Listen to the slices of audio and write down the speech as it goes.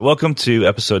Welcome to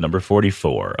episode number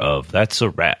 44 of That's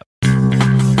a Wrap.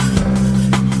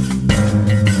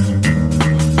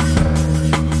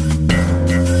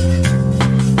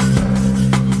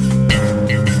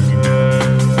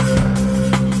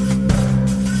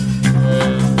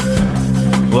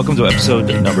 Welcome to episode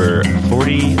number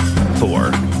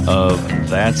 44 of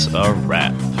That's a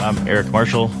Wrap. I'm Eric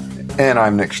Marshall. And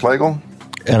I'm Nick Schlegel.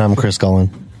 And I'm Chris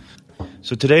Cullen.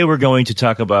 So today we're going to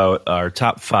talk about our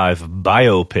top 5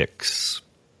 biopics,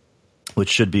 which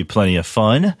should be plenty of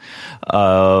fun.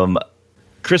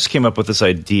 Chris came up with this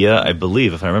idea, I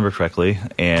believe, if I remember correctly,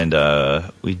 and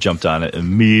we jumped on it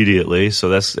immediately. So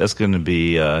that's going to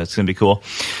be it's going to be cool.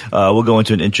 We'll go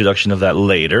into an introduction of that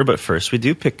later, but first we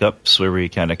do pickups where we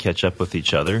kind of catch up with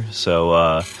each other.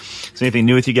 So is anything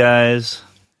new with you guys?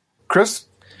 Chris?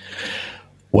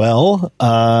 Well,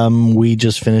 we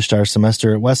just finished our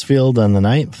semester at Westfield on the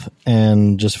 9th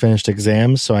and just finished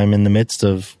exams, so I'm in the midst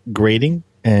of grading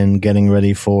and getting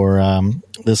ready for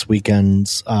this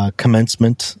weekend's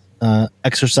commencement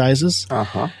exercises.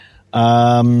 Uh-huh.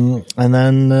 And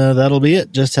then that'll be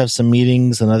it. Just have some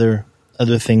meetings and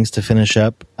other things to finish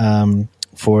up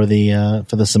for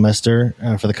the semester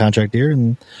for the contract year,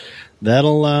 and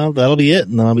that'll be it.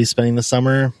 And then I'll be spending the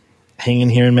summer hanging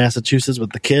here in Massachusetts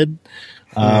with the kid.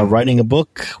 Writing a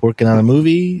book, working on a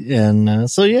movie, and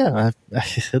so yeah,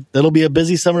 it'll be a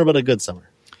busy summer, but a good summer.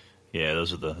 Yeah,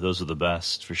 those are the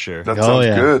best for sure. That sounds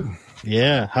good.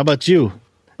 Yeah. How about you,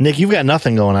 Nick? You've got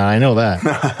nothing going on. I know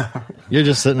that. You're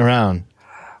just sitting around.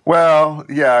 Well,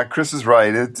 yeah, Chris is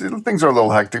right. Things are a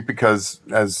little hectic because,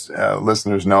 as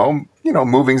listeners know,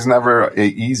 moving's never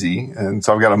easy, and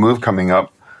so I've got a move coming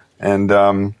up, and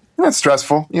it's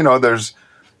stressful.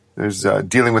 There's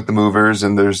dealing with the movers,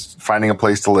 and there's finding a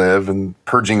place to live and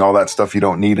purging all that stuff you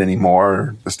don't need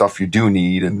anymore, the stuff you do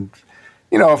need, and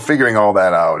figuring all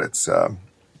that out. It's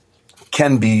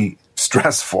can be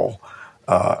stressful,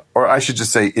 or I should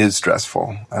just say is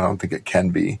stressful. I don't think it can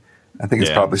be. I think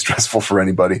it's probably stressful for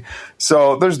anybody.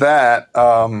 So there's that,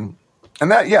 and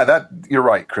that you're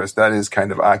right, Chris. That is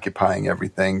kind of occupying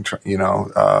everything.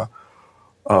 Not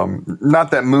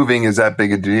that moving is that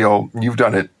big a deal. You've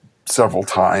done it several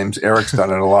times. Eric's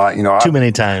done it a lot. Too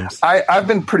many times. I've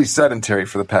been pretty sedentary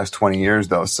for the past 20 years,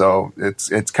 though. So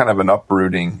it's kind of an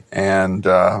uprooting, and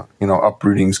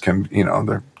uprootings can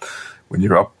when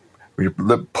you're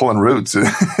pulling roots,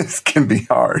 it can be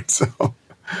hard. So,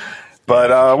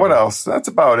 but what else? That's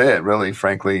about it, really.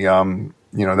 Frankly,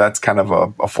 that's kind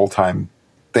of a full-time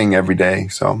thing every day.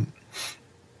 So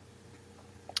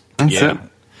that's it.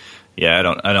 Yeah.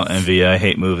 I don't envy you. I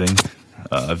hate moving.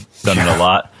 I've done it a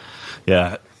lot.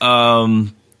 Yeah.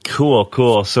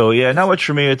 Cool. So yeah, not much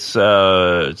for me. It's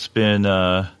been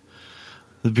the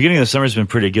beginning of the summer has been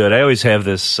pretty good. I always have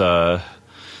this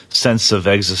sense of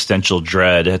existential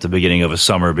dread at the beginning of a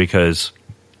summer because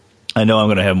I know I'm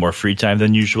going to have more free time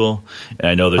than usual, and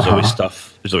I know there's always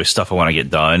stuff. There's always stuff I want to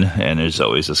get done, and there's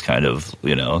always this kind of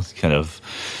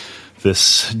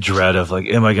this dread of like,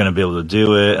 am I going to be able to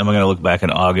do it? Am I going to look back in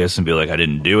August and be like, I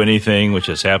didn't do anything, which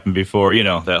has happened before?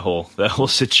 That whole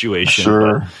situation.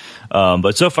 Sure.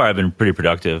 But so far I've been pretty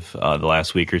productive the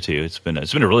last week or two. It's been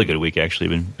a really good week actually.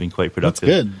 Been quite productive.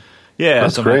 That's good. Yeah,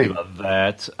 that's so I'm great happy about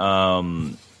that.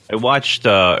 I watched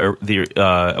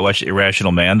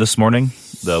Irrational Man this morning,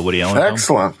 the Woody Allen film.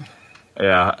 Excellent.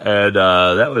 Yeah, and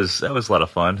that was a lot of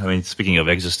fun. I mean, speaking of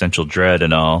existential dread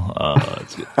and all,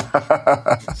 it's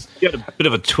got a bit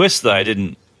of a twist that I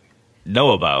didn't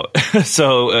know about.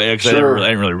 So sure. I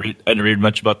didn't read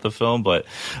much about the film, but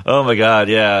oh my god,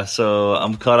 yeah. So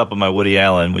I'm caught up on my Woody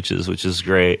Allen, which is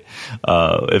great.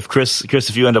 If Chris,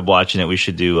 if you end up watching it, we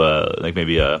should do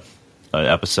maybe an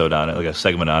episode on it, like a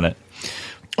segment on it.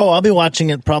 Oh, I'll be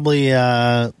watching it probably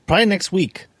next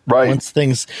week. Right. Once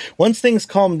things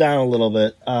calm down a little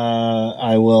bit,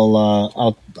 I will.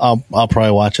 I'll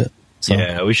probably watch it. So.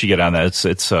 Yeah, we should get on that.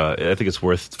 It's. I think it's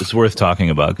worth talking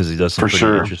about because he does some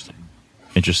pretty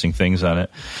interesting things on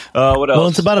it. What else? Well,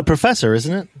 it's about a professor,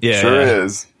 isn't it? Yeah, sure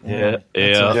is. Yeah,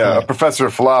 a professor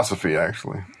of philosophy,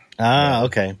 actually.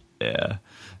 Okay. Yeah.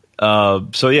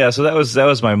 So that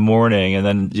was my morning, and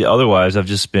then otherwise I've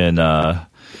just been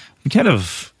kind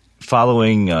of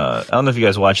following. I don't know if you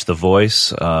guys watch The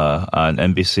Voice on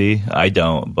NBC. I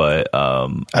don't, but I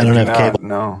don't have cable.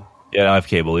 No. Yeah, I don't have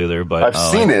cable either. But I've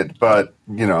seen it, but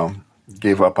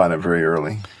gave up on it very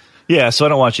early. Yeah, so I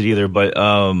don't watch it either, but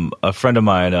a friend of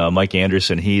mine, Mike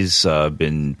Anderson, he's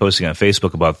been posting on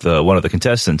Facebook about one of the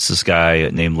contestants, this guy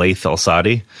named Laith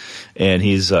El-Sadi, and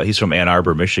he's from Ann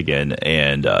Arbor, Michigan,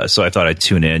 and so I thought I'd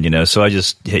tune in, so I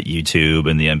just hit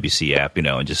YouTube and the NBC app,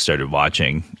 and just started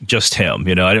watching just him,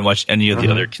 I didn't watch any of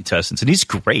the other contestants, and he's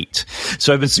great.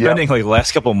 So I've been spending like the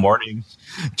last couple of mornings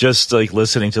just like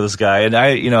listening to this guy, and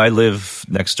I live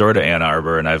next door to Ann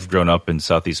Arbor, and I've grown up in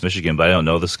Southeast Michigan, but I don't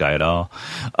know this guy at all.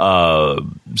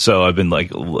 So I've been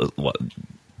like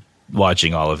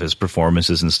watching all of his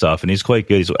performances and stuff, and he's quite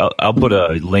good. I'll put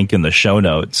a link in the show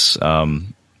notes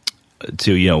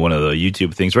to one of the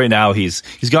YouTube things. Right now, he's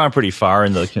gone pretty far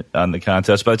on the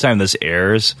contest. By the time this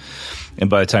airs, and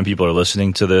by the time people are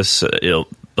listening to this,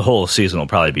 the whole season will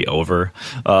probably be over.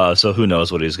 So who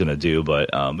knows what he's going to do? But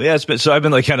yeah, I've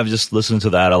been like kind of just listening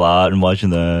to that a lot and watching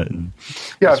that.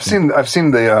 Yeah, I've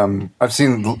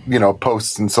seen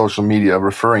posts in social media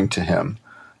referring to him,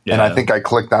 and I think I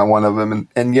clicked on one of them,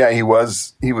 and yeah, he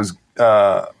was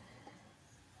I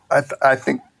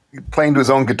think playing to his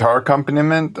own guitar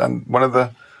accompaniment on one of the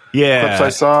clips I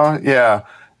saw. Yeah.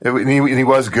 And he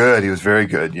was good. He was very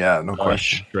good. Yeah, no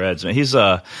question. Shreds, man. He's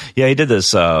he did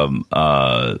this what's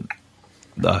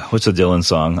the Dylan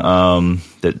song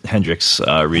that Hendrix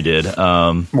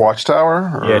redid?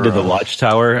 Watchtower? Yeah, I did the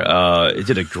Watchtower. He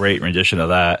did a great rendition of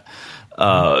that the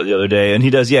other day. And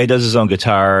he does his own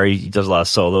guitar. He does a lot of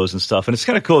solos and stuff. And it's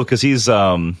kind of cool because he's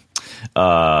Adam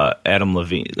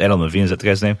Levine. Adam Levine, is that the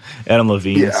guy's name? Adam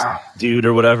Levine's dude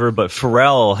or whatever. But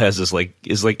Pharrell has this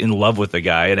is in love with the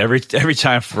guy, and every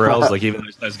time Pharrell's like, even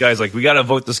this guy's like, we got to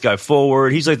vote this guy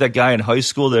forward. He's like that guy in high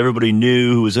school that everybody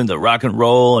knew who was into rock and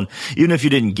roll, and even if you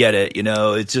didn't get it,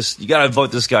 it's just you got to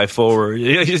vote this guy forward.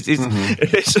 It's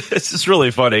just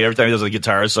really funny every time he does a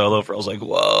guitar solo. Pharrell's like,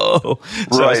 whoa,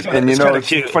 right? And it's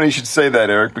funny you should say that,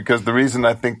 Eric, because the reason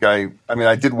I think I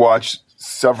did watch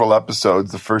several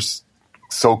episodes, the first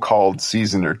so-called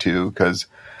season or two, because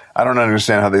I don't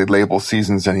understand how they label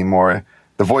seasons anymore.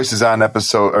 The Voice is on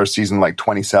episode or season like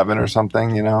 27 or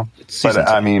something, It's season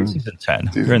 10. Season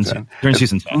 10. You're in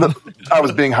season 10. I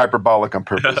was being hyperbolic on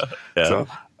purpose. Yeah. So,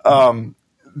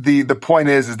 the point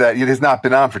is that it has not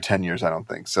been on for 10 years, I don't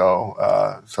think. So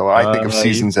I think of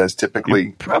seasons as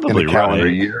typically probably in a calendar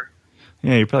year.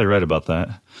 Yeah, you're probably right about that.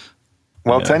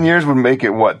 Well, 10 years would make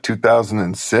it,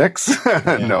 2006?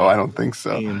 No, I don't think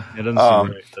so. It doesn't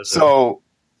seem right, so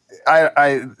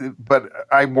but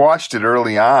I watched it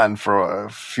early on for a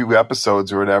few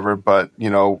episodes or whatever, but,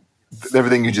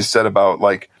 everything you just said about,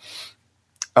 like,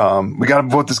 we got to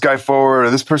vote this guy forward,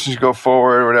 or this person should go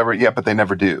forward, or whatever. Yeah, but they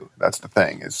never do. That's the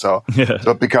thing. So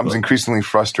it becomes increasingly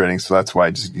frustrating. So that's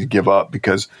why you give up,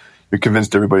 because you're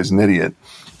convinced everybody's an idiot.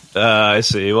 I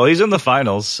see. Well, he's in the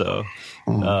finals, so...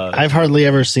 I've hardly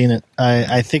ever seen it.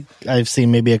 I think I've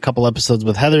seen maybe a couple episodes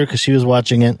with Heather because she was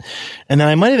watching it, and then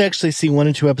I might have actually seen 1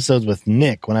 or 2 episodes with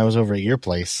Nick when I was over at your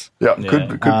place. Yeah, could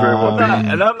very well be.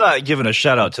 And I'm not giving a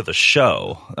shout out to the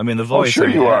show. I mean, The Voice. Oh, sure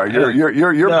you are.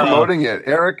 You're promoting it,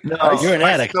 Eric. No, you're an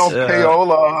addict.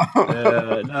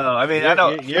 Payola. No, I mean, I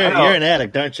don't. You're an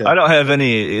addict, aren't you? I don't have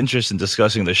any interest in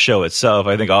discussing the show itself.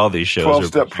 I think all these shows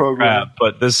 12-step program, crap,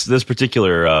 but this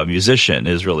particular musician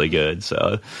is really good.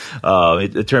 So.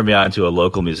 It turned me on to a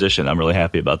local musician. I'm really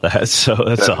happy about that. So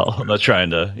that's all. I'm not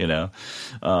trying to,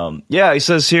 he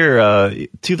says here,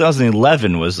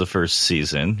 2011 was the first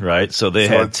season, right? So they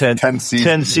had 10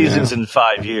 seasons in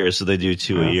 5 years. So they do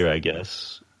 2 a year, I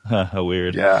guess. How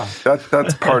weird. Yeah.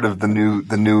 That's part of the new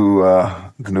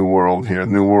world here,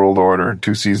 the new world order,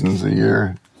 2 seasons a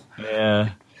year.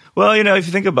 Yeah. Well, if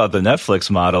you think about the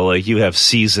Netflix model, like you have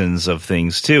seasons of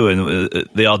things too, and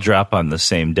they all drop on the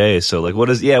same day. So, like, what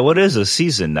is a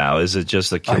season now? Is it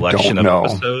just a collection of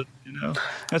episodes?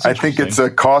 I think it's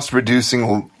a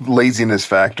cost-reducing laziness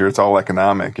factor. It's all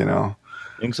economic,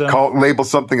 Think so? Label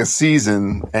something a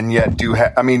season, and yet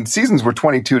seasons were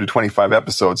 22 to 25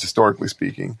 episodes historically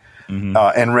speaking,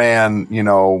 and ran,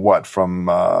 from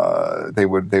they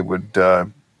would.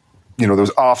 There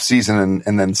was off season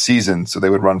and then season. So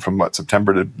they would run from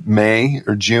September to May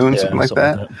or June, something like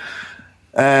that.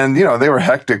 And, they were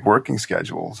hectic working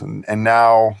schedules. And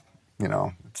now,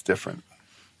 it's different.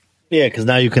 Yeah, because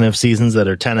now you can have seasons that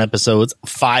are 10 episodes,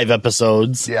 5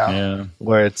 episodes. Yeah.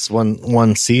 Where it's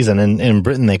one season. And in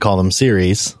Britain, they call them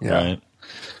series. Yeah. Right.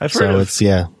 I've heard of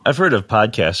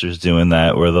podcasters doing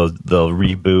that where they'll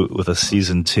reboot with a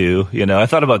season 2. I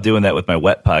thought about doing that with my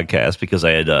Wet podcast because I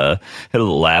had a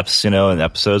little lapse, in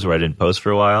episodes where I didn't post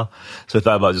for a while. So I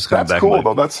thought about just coming back. That's cool,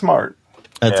 though. That's smart.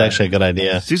 That's actually a good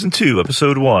idea. Season 2,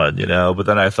 episode 1, But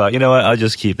then I thought, I'll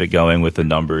just keep it going with the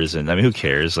numbers. And I mean, who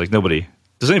cares? Like nobody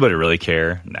Does anybody really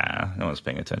care? Nah, no one's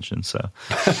paying attention. So,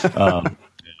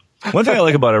 one thing I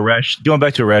like about going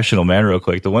back to Irrational Man real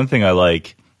quick, the one thing I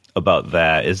like about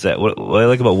that is that what I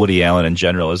like about Woody Allen in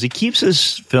general is he keeps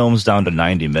his films down to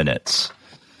 90 minutes.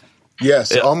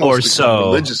 Yes, almost or so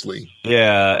religiously.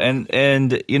 Yeah,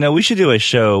 and we should do a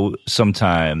show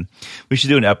sometime. We should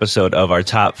do an episode of our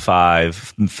top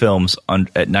 5 films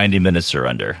at 90 minutes or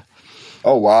under.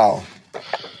 Oh wow!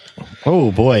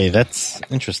 Oh boy, that's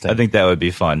interesting. I think that would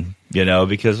be fun.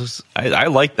 Because I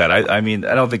like that. I mean,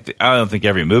 I don't think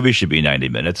every movie should be 90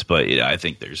 minutes, but I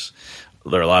think there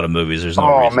are a lot of movies. There's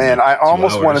no reason. Man, I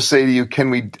almost hours. want to say to you,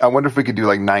 I wonder if we could do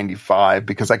like 95,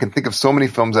 because I can think of so many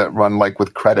films that run like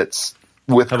with credits.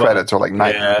 Or like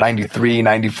 93,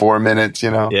 94 minutes,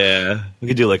 Yeah, we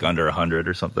could do like under 100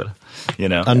 or something,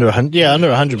 Under 100, under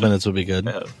 100 minutes would be good.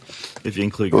 Yeah. If you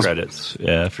include credits,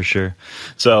 yeah, for sure.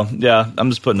 So yeah, I'm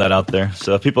just putting that out there.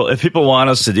 So if people want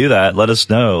us to do that, let us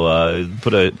know.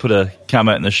 Put a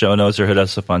comment in the show notes or hit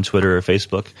us up on Twitter or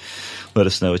Facebook. Let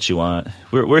us know what you want.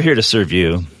 We're here to serve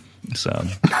you. So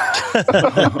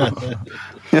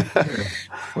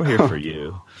we're here for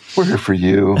you. We're here for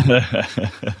you.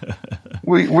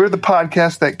 We're the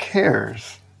podcast that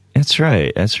cares. That's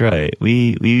right.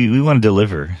 We want to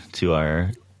deliver to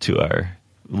our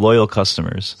loyal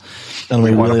customers, and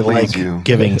we really like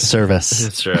giving service.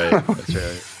 That's right.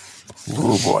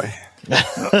 Oh boy.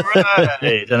 All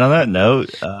right. And on that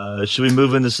note, should we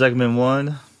move into segment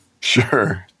 1?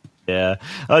 Sure. Yeah,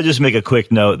 I'll just make a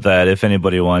quick note that if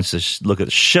anybody wants to look at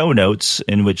the show notes,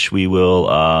 in which we will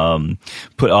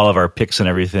put all of our picks and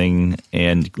everything,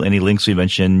 and any links we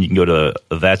mentioned, you can go to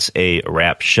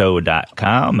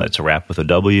that'sarapshow.com. That's a rap with a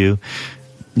W.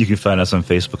 You can find us on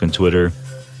Facebook and Twitter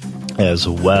as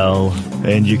well,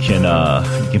 and you can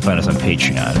find us on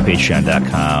Patreon,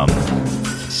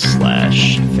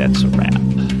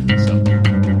 patreon.com/that'sarap. So.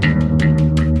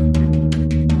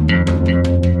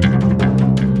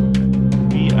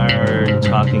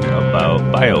 Talking about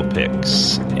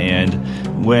biopics, and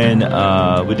when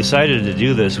we decided to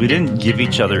do this, we didn't give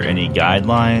each other any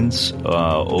guidelines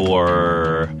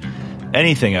or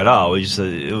anything at all.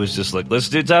 It was just like, let's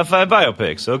do top 5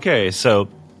 biopics. Okay, so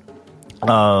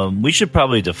we should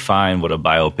probably define what a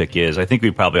biopic is. I think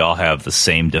we probably all have the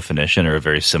same definition or a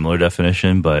very similar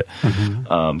definition, but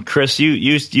Chris,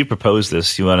 you proposed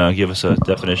this. You want to give us a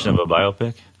definition of a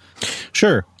biopic?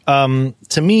 Sure.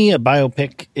 To me, a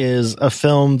biopic is a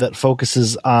film that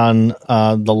focuses on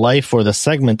the life or the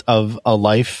segment of a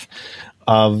life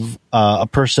of a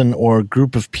person or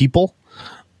group of people.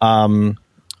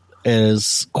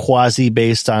 Is quasi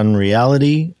based on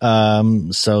reality.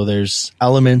 So there's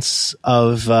elements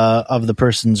of the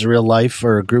person's real life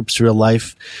or a group's real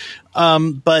life,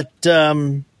 but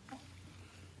there's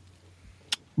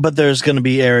going to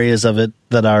be areas of it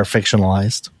that are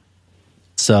fictionalized.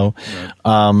 So,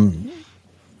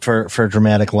 for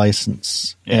dramatic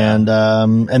license, and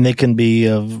they can be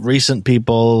of recent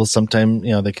people. Sometimes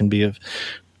they can be of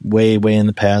way in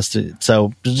the past.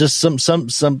 So just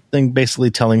something basically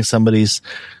telling somebody's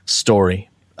story,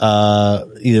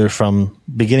 either from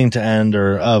beginning to end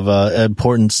or of an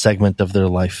important segment of their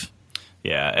life.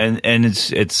 Yeah, and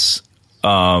it's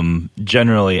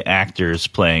generally actors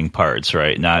playing parts,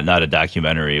 right? Not a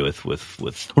documentary with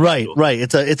right.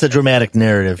 It's a dramatic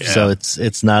narrative, so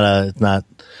it's not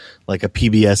like a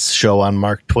PBS show on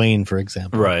Mark Twain, for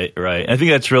example. Right. I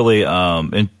think that's really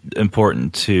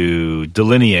important to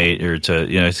delineate, or to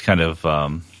it's kind of I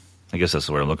guess that's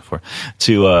the word I'm looking for,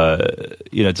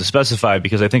 to specify,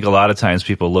 because I think a lot of times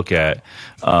people look at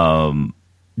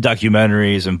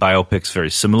documentaries and biopics very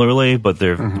similarly, but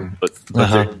they're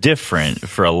they're different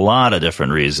for a lot of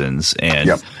different reasons.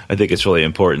 And I think it's really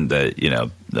important that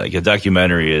like a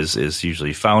documentary is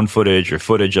usually found footage or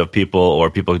footage of people,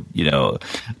 or people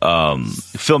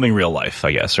filming real life,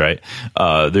 I guess, right?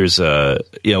 There's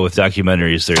with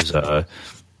documentaries there's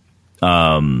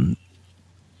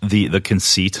the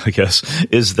conceit, I guess,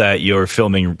 is that you're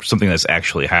filming something that's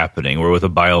actually happening, where with a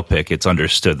biopic, it's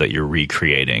understood that you're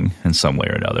recreating in some way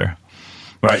or another.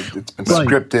 Right. It's been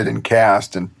scripted and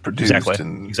cast and produced.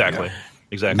 Exactly.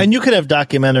 And you could have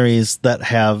documentaries that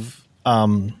have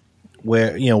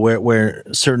where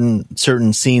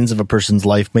certain scenes of a person's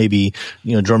life may be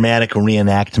dramatic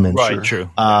reenactments. Right. True.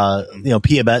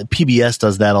 PBS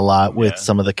does that a lot with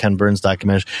some of the Ken Burns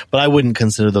documentaries, but I wouldn't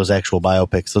consider those actual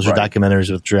biopics. Those are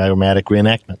documentaries with dramatic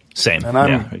reenactment. Same. And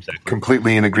I'm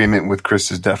completely in agreement with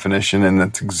Chris's definition, and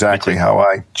that's exactly how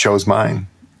I chose mine.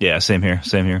 Yeah. Same here.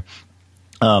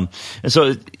 And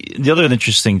so the other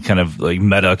interesting kind of like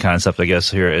meta concept, I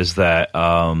guess, here is that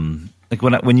like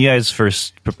when you guys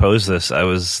first proposed this, I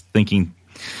was thinking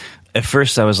at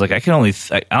first I was like, I don't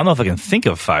know if I can think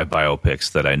of 5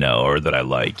 biopics that I know or that I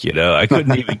like. I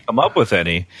couldn't even come up with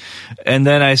any. And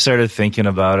then I started thinking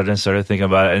about it,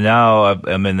 and now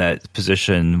I'm in that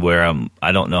position where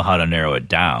I don't know how to narrow it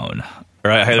down.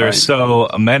 Right, there's so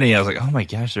many. I was like, oh my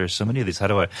gosh, there's so many of these. How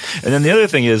do I? And then the other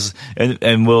thing is,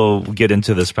 and we'll get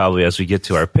into this probably as we get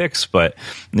to our picks, but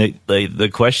the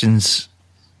questions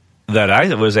that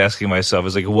I was asking myself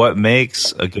is like, what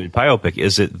makes a good biopic?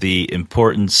 Is it the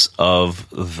importance of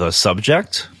the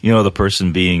subject, the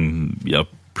person being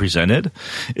presented?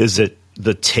 Is it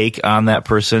the take on that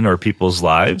person or people's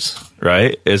lives,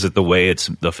 right? Is it the way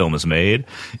the film is made?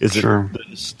 Is it the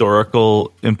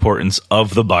historical importance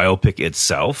of the biopic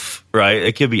itself, right?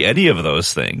 It could be any of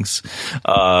those things.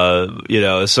 So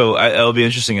it'll be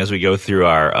interesting as we go through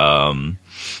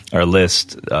our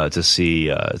list to see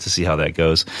how that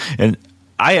goes. And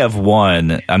I have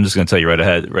one. I'm just going to tell you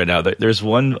right now. There's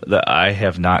one that I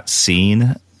have not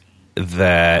seen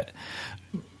that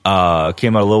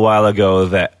came out a little while ago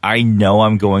that I know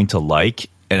I'm going to like,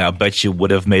 and I'll bet you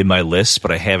would have made my list, but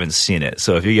I haven't seen it.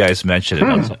 So if you guys mention it,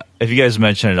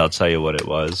 I'll tell you what it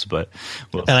was. But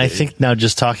I think now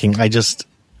just talking, I just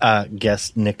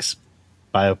guessed Nick's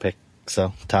biopic.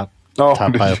 So top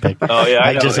biopic. Oh yeah,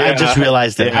 I just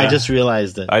realized it. Yeah. I just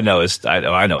realized it. I know it's top.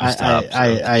 I know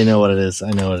what it is.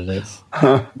 I know what it is.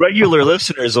 Regular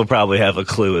listeners will probably have a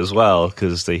clue as well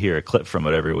because they hear a clip from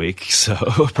it every week. So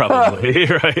probably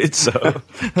right. So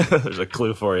there's a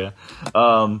clue for you.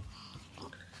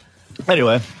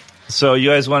 Anyway, so you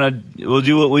guys we'll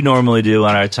do what we normally do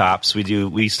on our tops.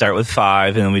 We start with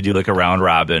 5 and then we do like a round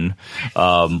robin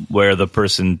where the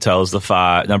person tells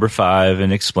the number 5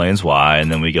 and explains why, and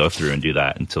then we go through and do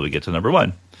that until we get to number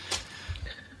 1.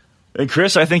 And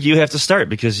Chris, I think you have to start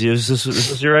because this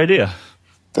is your idea.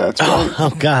 That's right. Oh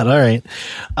God! All right,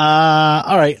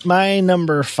 all right. My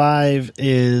number 5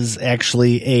 is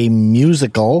actually a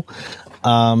musical,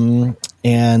 and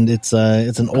it's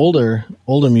an older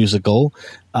musical,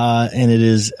 and it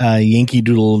is Yankee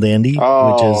Doodle Dandy,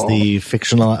 which is the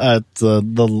fictional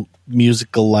the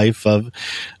musical life of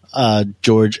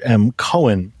George M.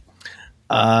 Cohan,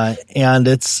 and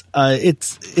it's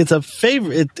a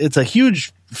favorite. It's a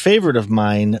huge favorite of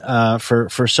mine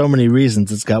for so many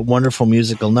reasons. It's got wonderful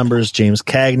musical numbers. James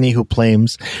Cagney, who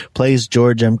plays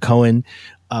George M. Cohan,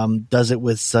 does it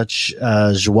with such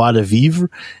joie de vivre,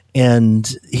 and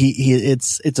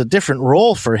it's a different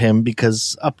role for him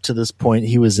because up to this point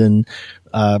he was in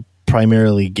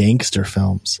primarily gangster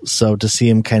films. So to see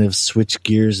him kind of switch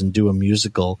gears and do a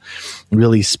musical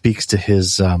really speaks to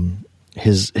his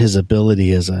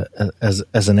ability as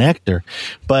an actor.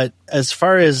 But as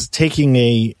far as taking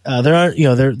there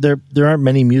aren't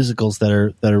many musicals that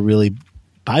are really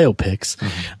biopics.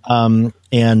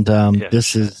 Mm-hmm.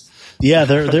 This is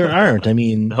there aren't. I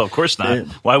mean, no, of course not.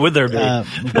 Why would there be?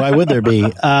 Why would there be?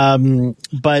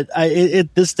 But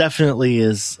this definitely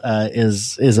is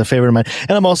a favorite of mine,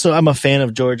 and I'm a fan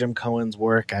of George M. Cohan's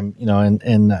work.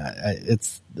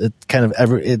 It's kind of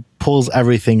it pulls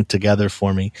everything together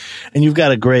for me, and you've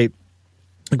got a great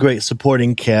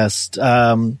supporting cast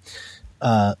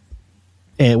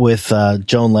with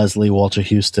Joan Leslie, Walter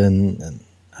Houston,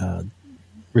 and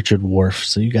Richard Worf.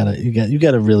 So you got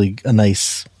a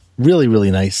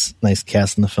really nice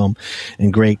cast in the film,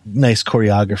 and nice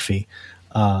choreography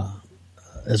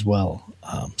as well.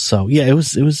 So yeah, it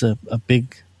was a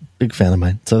big fan of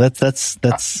mine. So that's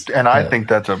and I think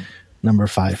that's a number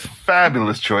 5.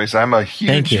 Fabulous choice. I'm a huge.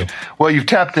 Thank you. Well, you've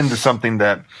tapped into something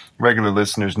that regular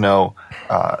listeners know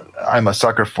I'm a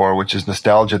sucker for, which is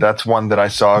nostalgia. That's one that I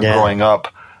saw growing up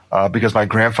because my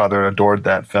grandfather adored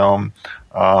that film.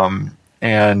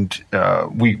 And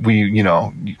we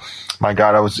my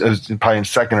God, I was probably in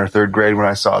 2nd or 3rd grade when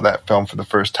I saw that film for the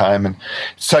first time. And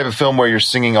it's the type of film where you're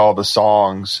singing all the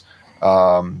songs,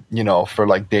 for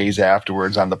like days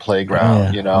afterwards on the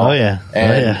playground, and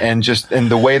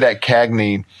the way that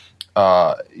Cagney,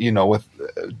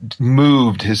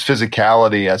 moved his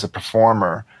physicality as a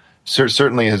performer,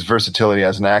 certainly his versatility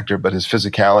as an actor, but his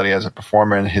physicality as a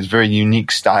performer and his very unique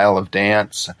style of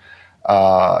dance. He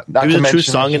was a true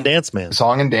song and dance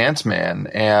man.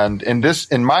 And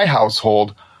in my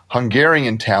household,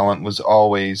 Hungarian talent was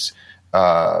always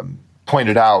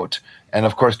pointed out. And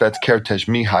of course, that's Kertész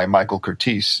Mihály, Michael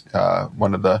Curtiz,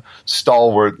 one of the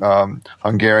stalwart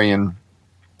Hungarian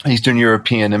Eastern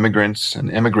European immigrants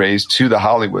and emigres to the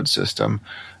Hollywood system.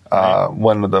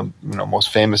 One of the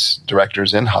most famous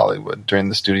directors in Hollywood during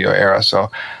the studio era. So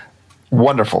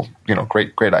wonderful,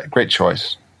 great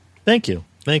choice. Thank you.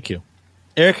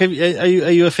 Eric, are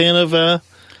you a fan of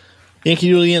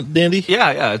Yankee Doodle Dandy?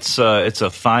 Yeah. It's a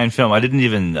fine film. I didn't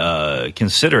even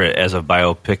consider it as a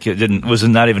biopic. It was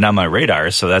not even on my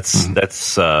radar. So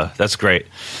that's great.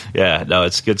 Yeah, no,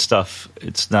 it's good stuff.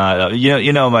 It's not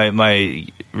my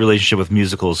relationship with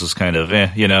musicals is kind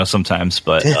of sometimes,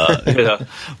 but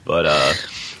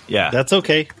yeah, That's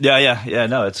okay. Yeah.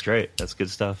 No, it's great. That's good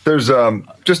stuff. There's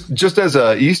just as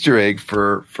a Easter egg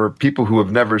for people who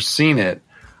have never seen it.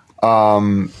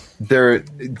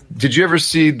 Did you ever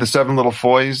see The Seven Little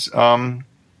Foys,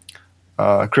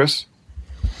 Chris,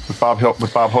 with Bob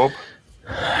Hope?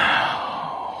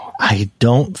 I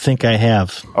don't think I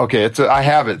have. Okay, I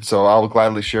have it, so I'll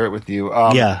gladly share it with you.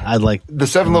 Yeah, I'd like. The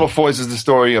Seven Little Foys is the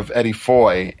story of Eddie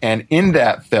Foy, and in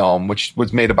that film, which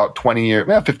was made about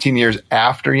 15 years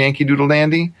after Yankee Doodle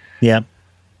Dandy, Yeah.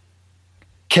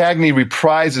 Cagney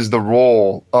reprises the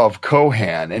role of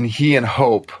Cohan, and he and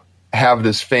Hope have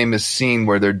this famous scene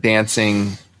where they're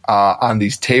dancing on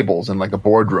these tables in like a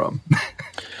boardroom.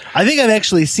 I think I've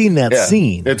actually seen that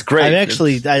scene. It's great.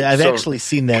 I've actually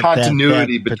seen that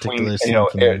continuity that between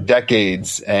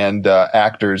decades and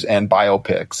actors and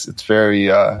biopics. It's very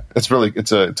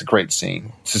it's a great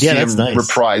scene to see him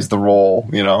reprise the role.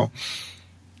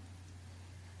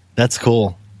 That's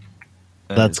cool.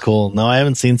 That's cool. No, I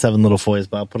haven't seen Seven Little Foys,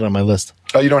 but I'll put it on my list.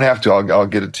 Oh, you don't have to. I'll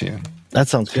get it to you. That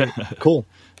sounds good. Cool.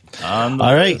 On the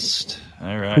All list.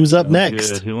 All right. Who's up next?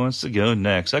 Good. Who wants to go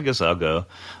next? I guess I'll go.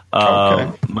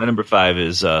 Okay. My number 5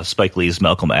 is Spike Lee's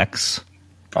Malcolm X.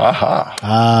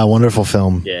 Aha. Wonderful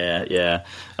film. Yeah.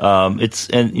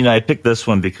 I picked this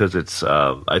one because it's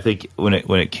I think when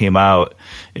it came out,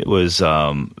 it was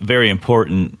very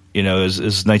important. It was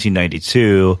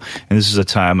 1992, and this is a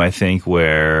time I think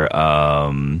where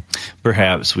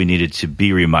perhaps we needed to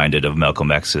be reminded of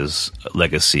Malcolm X's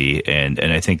legacy, and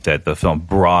I think that the film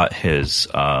brought his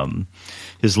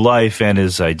life and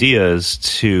his ideas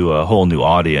to a whole new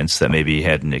audience that maybe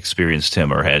hadn't experienced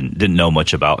him or didn't know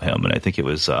much about him. And I think it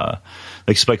was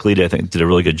like Spike Lee did a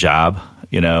really good job,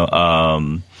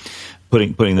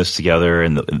 putting this together,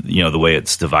 and the way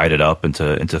it's divided up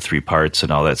into 3 parts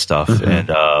and all that stuff. Mm-hmm.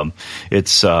 And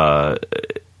it's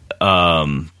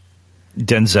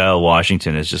Denzel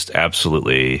Washington is just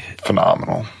absolutely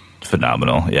phenomenal.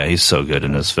 Yeah, he's so good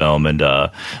in this film, and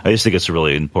I just think it's a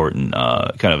really important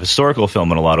kind of historical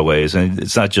film in a lot of ways. And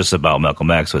it's not just about Malcolm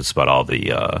X, but it's about all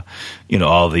the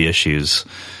all the issues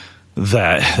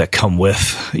that come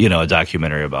with a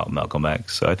documentary about Malcolm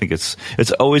X. So I think it's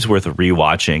always worth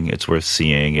rewatching. It's worth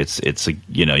seeing. It's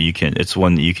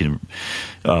one that you can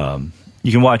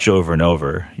watch over and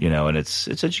over, and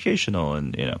it's educational,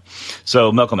 and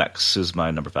So Malcolm X is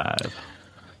my number 5.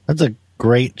 That's a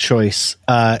great choice.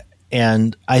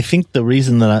 And I think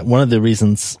one of the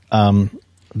reasons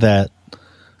that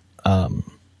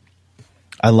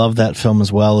I love that film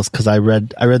as well is because I read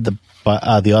the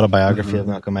autobiography of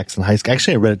Malcolm X in high school.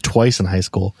 Actually, I read it twice in high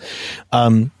school.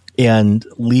 And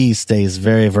Lee stays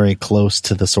very, very close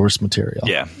to the source material.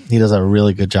 Yeah, he does a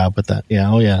really good job with that. Yeah,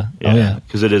 oh yeah,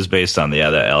 because it is based on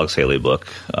that Alex Haley book.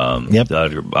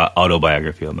 The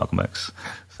autobiography of Malcolm X.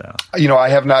 So. I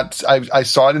have not. I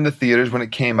saw it in the theaters when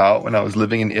it came out when I was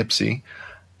living in Ipsy,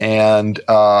 and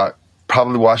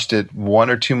probably watched it 1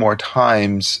 or 2 more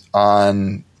times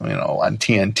on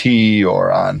TNT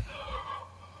or on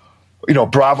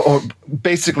Bravo, or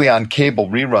basically on cable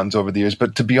reruns over the years.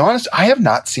 But to be honest, I have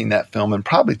not seen that film in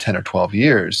probably 10 or 12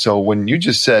 years. So when you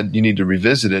just said you need to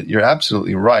revisit it, you're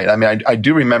absolutely right. I mean, I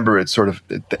do remember it sort of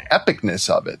the epicness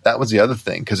of it. That was the other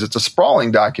thing, because it's a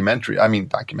sprawling documentary. I mean,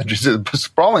 it's a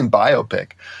sprawling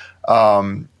biopic.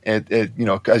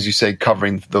 As you say,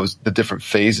 covering the different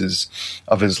phases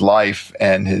of his life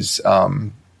and his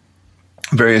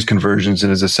various conversions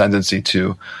and his ascendancy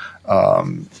to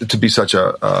be such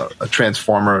a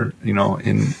transformer, in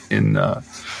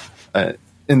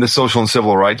the social and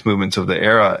civil rights movements of the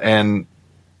era. And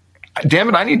damn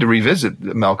it, I need to revisit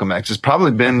Malcolm X. It's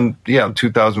probably been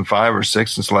 2005 or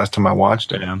 6 since the last time I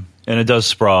watched it. Yeah. And it does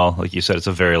sprawl, like you said. It's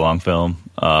a very long film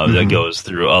that goes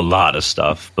through a lot of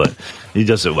stuff, but he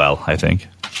does it well, I think.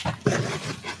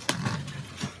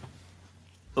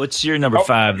 What's your number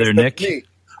 5 there, Nick?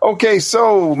 Okay,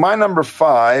 so my number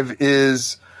 5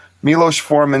 is Milos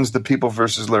Forman's The People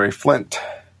versus Larry Flint.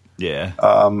 Yeah.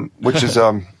 Which is it's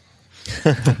a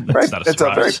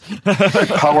very, very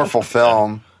powerful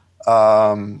film.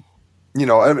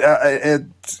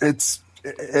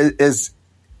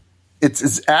 It's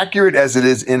as accurate as it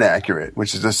is inaccurate,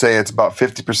 which is to say it's about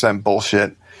 50%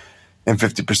 bullshit and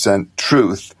 50%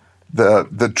 truth.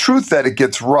 The truth that it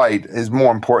gets right is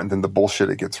more important than the bullshit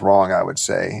it gets wrong, I would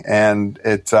say. And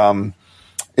it's got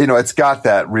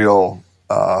that real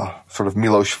sort of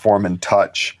Milos Forman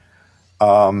touch.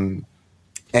 And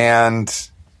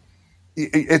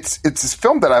it's a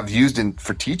film that I've used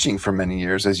for teaching for many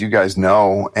years, as you guys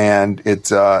know, and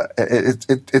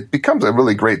it becomes a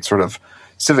really great sort of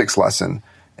civics lesson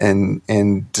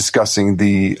in discussing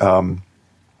the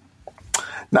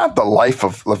not the life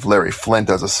of Larry Flint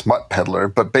as a smut peddler,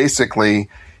 but basically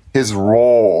his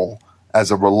role as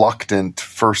a reluctant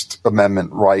First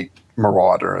Amendment right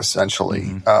marauder, essentially.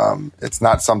 Mm-hmm. It's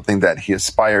not something that he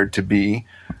aspired to be.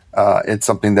 It's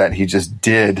something that he just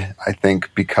did, I think,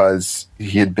 because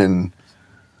he had been,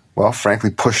 well,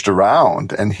 frankly, pushed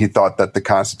around, and he thought that the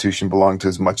Constitution belonged to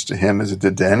as much to him as it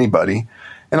did to anybody,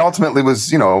 and ultimately was,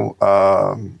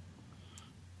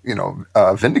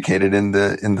 vindicated in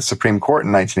the Supreme Court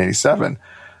in 1987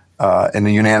 in a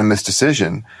unanimous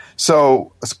decision.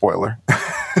 So, a spoiler,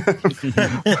 but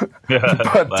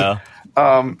wow.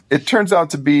 It turns out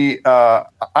to be,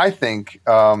 I think,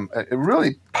 a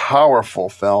really powerful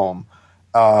film,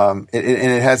 and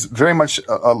it has very much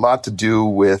a lot to do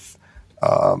with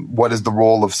what is the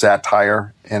role of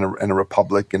satire in a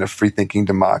republic, in a free-thinking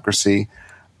democracy.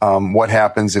 What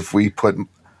happens if we put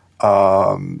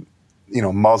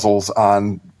muzzles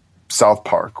on South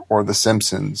Park or The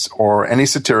Simpsons or any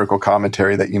satirical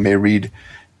commentary that you may read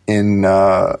in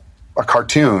a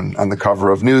cartoon on the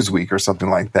cover of Newsweek or something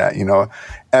like that.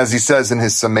 As he says in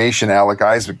his summation, Alec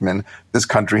Isaacman, this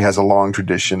country has a long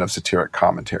tradition of satiric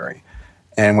commentary.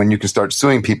 And when you can start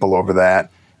suing people over that,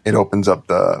 it opens up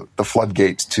the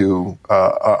floodgates to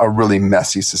a really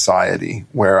messy society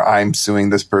where I'm suing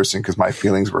this person because my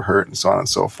feelings were hurt and so on and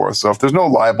so forth. So if there's no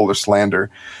libel or slander,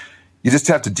 you just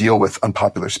have to deal with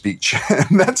unpopular speech.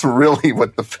 And that's really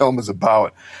what the film is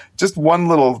about. Just one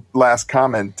little last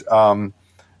comment.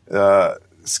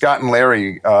 Scott and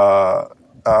Larry, oh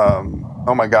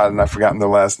my God, and I've forgotten their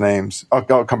last names.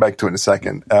 I'll come back to it in a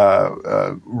second.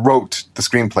 Wrote the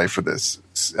screenplay for this.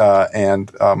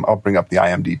 And I'll bring up the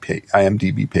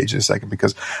IMDb page in a second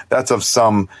because that's of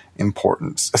some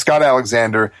importance. Scott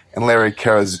Alexander and Larry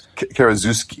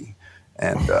Karaszewski.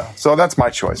 And so that's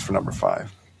my choice for number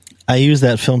 5. I use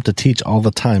that film to teach all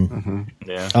the time. Mm-hmm.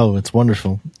 Yeah. Oh, it's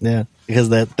wonderful. Yeah. Because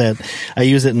that I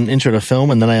use it in intro to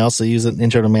film, and then I also use it in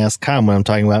intro to mass comm when I'm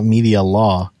talking about media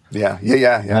law. Yeah.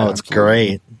 Oh, it's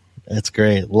great. It's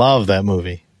great. Love that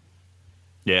movie.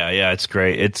 Yeah, it's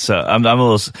great. It's I'm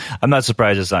not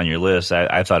surprised it's on your list.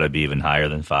 I thought it'd be even higher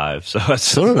than 5. So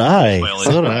did I.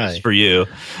 So did I. For you.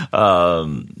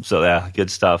 So yeah,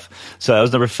 good stuff. So that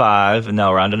was number 5, and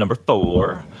now we're on to number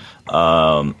 4.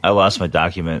 I lost my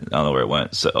document. I don't know where it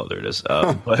went. So there it is.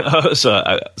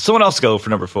 Someone else go for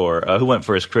number 4. Who went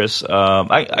first, Chris?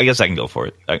 I guess I can go for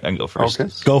it. I can go first.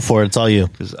 Okay. Go for it. It's all you.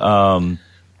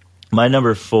 My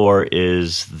number 4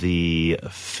 is the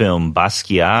film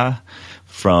Basquiat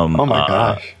from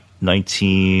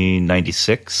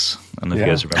 1996. I don't know if you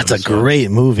guys remember. That's a great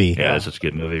movie. Yeah, it's such a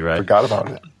good movie, right? Forgot about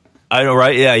it. I know,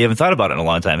 right? Yeah, you haven't thought about it in a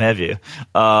long time, have you?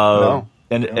 No.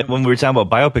 And when we were talking about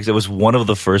biopics, it was one of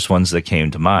the first ones that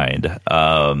came to mind.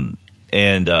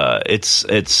 It's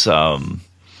a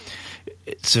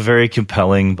very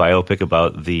compelling biopic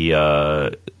about the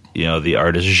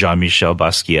artist Jean-Michel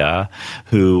Basquiat,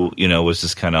 who, was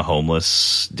this kind of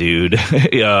homeless dude,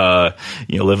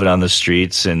 living on the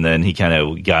streets. And then he kind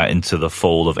of got into the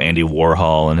fold of Andy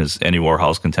Warhol and Andy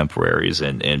Warhol's contemporaries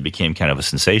and became kind of a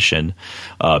sensation,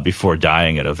 before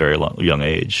dying at a very young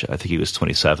age. I think he was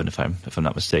 27, if I'm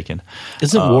not mistaken.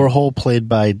 Isn't Warhol played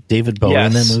by David Bowie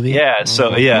in that movie? Yeah.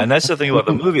 So, and that's the thing about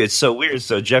the movie. It's so weird.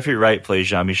 So Jeffrey Wright plays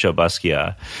Jean-Michel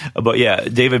Basquiat, but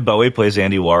David Bowie plays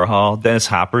Andy Warhol. Dennis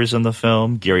Hopper in the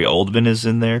film. Gary Oldman is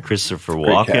in there. Christopher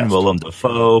Walken, Willem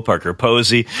Dafoe, Parker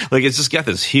Posey. Like, it's just got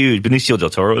this huge. Benicio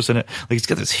del Toro's in it. Like, it's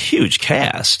got this huge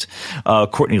cast.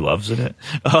 Courtney Love's in it.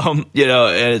 And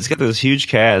it's got this huge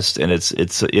cast, and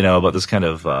it's about this kind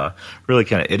of really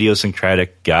kind of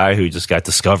idiosyncratic guy who just got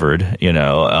discovered. In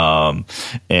a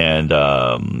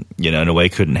way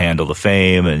couldn't handle the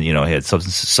fame, and he had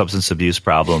substance abuse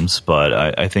problems.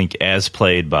 But I think as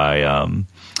played by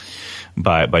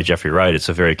Jeffrey Wright, it's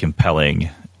a very compelling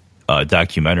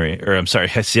documentary. Or I'm sorry,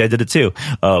 see, I did it too.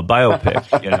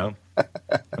 Biopic,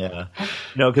 Yeah,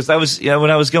 because I was,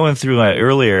 when I was going through my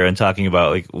earlier and talking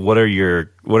about like what are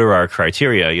your what are our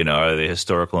criteria? Are they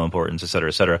historical importance, et cetera,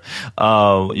 et cetera?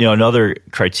 Another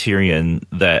criterion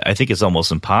that I think is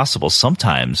almost impossible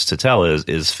sometimes to tell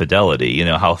is fidelity.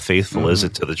 How faithful is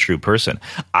it to the true person?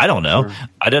 I don't know. Sure.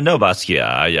 I didn't know Basquiat.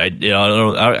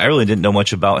 I really didn't know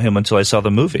much about him until I saw the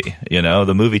movie.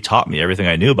 The movie taught me everything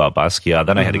I knew about Basquiat.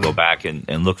 Then I had to go back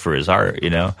and look for his art.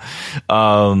 It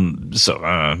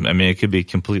could be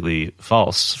completely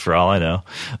false for all I know.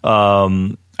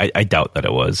 I doubt that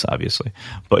it was, obviously,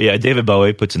 but yeah, David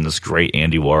Bowie puts in this great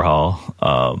Andy Warhol,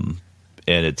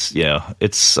 and I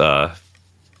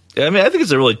think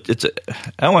I don't want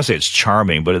to say it's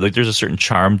charming, but there's a certain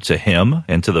charm to him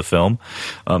and to the film,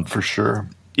 for sure,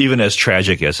 even as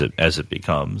tragic as it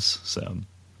becomes. So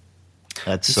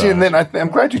that's and then I'm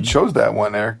glad you chose that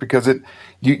one, Eric, because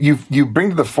you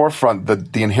bring to the forefront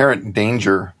the inherent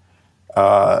danger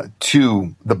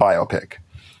to the biopic,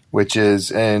 which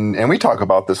is, and we talk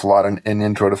about this a lot in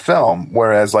Intro to Film,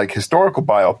 whereas like historical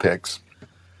biopics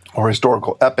or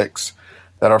historical epics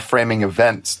that are framing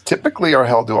events typically are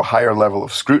held to a higher level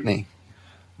of scrutiny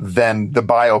than the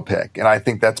biopic. And I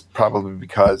think that's probably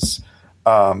because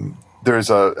there's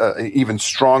a even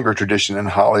stronger tradition in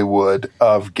Hollywood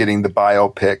of getting the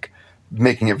biopic,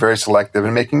 making it very selective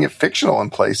and making it fictional in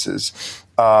places.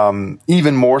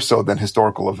 Even more so than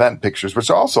historical event pictures, which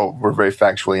also were very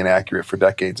factually inaccurate for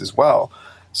decades as well.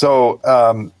 So,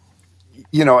 and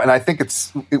I think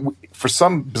for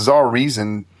some bizarre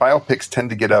reason, biopics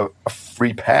tend to get a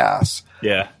free pass.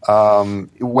 Yeah.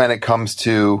 When it comes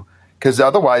to, because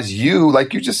otherwise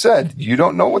like you just said, you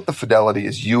don't know what the fidelity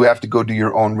is. You have to go do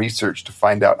your own research to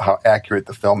find out how accurate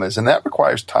the film is. And that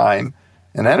requires time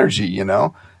and energy,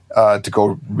 to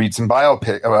go read some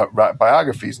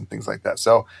biographies and things like that.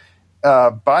 So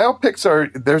biopics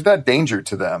there's that danger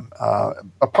to them.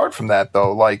 Apart from that,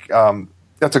 though,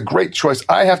 that's a great choice.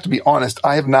 I have to be honest,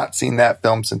 I have not seen that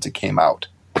film since it came out.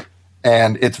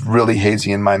 And it's really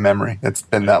hazy in my memory. It's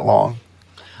been that long.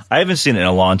 I haven't seen it in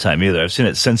a long time either. I've seen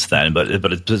it since then, but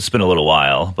it's been a little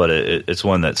while. But it's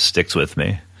one that sticks with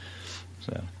me.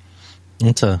 So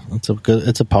it's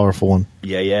a powerful one.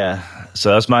 Yeah.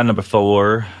 So that's my number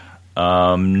 4.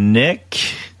 Nick,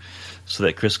 so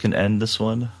that Chris can end this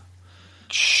one.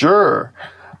 Sure.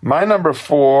 My number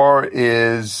 4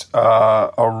 is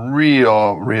a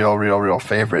real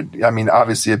favorite. I mean,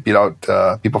 obviously it beat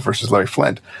out People vs. Larry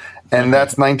Flint. And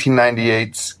that's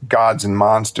 1998's Gods and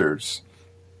Monsters,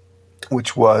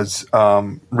 which was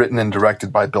written and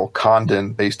directed by Bill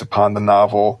Condon, based upon the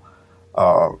novel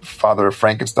Father of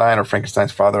Frankenstein, or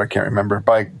Frankenstein's Father, I can't remember,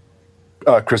 by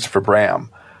Christopher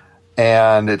Bram.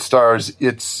 And it stars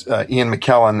Ian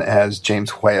McKellen as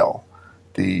James Whale,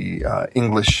 the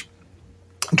English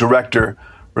director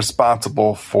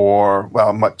responsible for,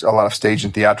 a lot of stage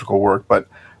and theatrical work, but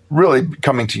really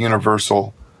coming to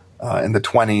Universal in the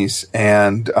 1920s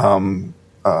and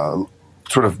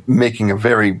sort of making a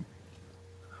very,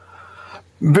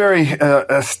 very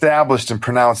established and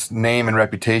pronounced name and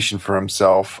reputation for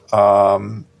himself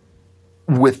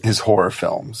with his horror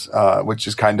films, which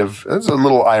is there's a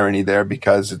little irony there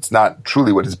because it's not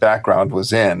truly what his background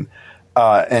was in.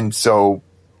 And so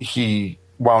he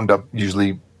wound up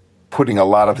usually putting a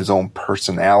lot of his own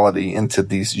personality into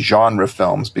these genre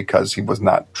films because he was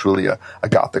not truly a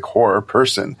gothic horror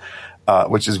person,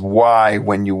 which is why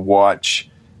when you watch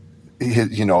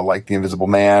like The Invisible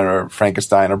Man or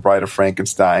Frankenstein or Bride of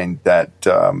Frankenstein, that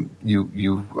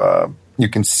you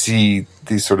can see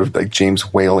these sort of like James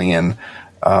Whalian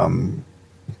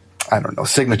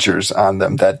signatures on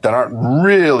them that aren't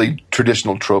really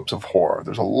traditional tropes of horror.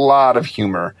 There's a lot of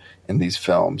humor in these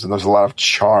films, and there's a lot of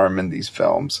charm in these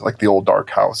films, like The Old Dark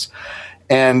House.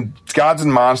 And Gods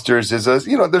and Monsters is there's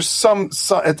it's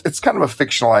kind of a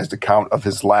fictionalized account of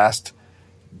his last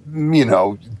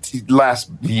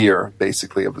year,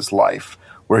 basically, of his life,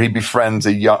 where he befriends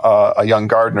a young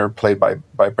gardener played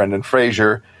by Brendan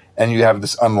Fraser, and you have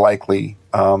this unlikely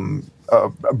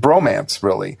bromance,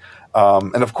 really.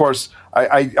 And of course,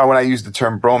 I when I use the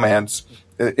term bromance,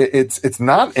 it's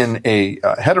not in a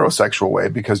heterosexual way,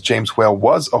 because James Whale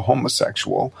was a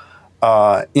homosexual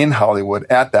in Hollywood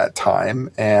at that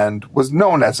time and was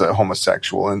known as a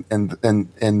homosexual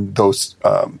in those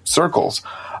circles,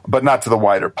 but not to the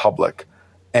wider public.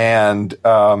 And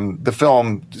the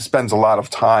film spends a lot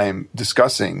of time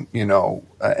discussing,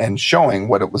 and showing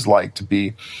what it was like to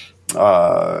be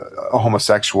a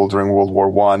homosexual during World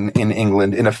War I in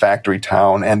England, in a factory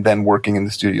town, and then working in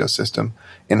the studio system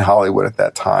in Hollywood at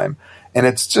that time. And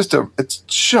it's just an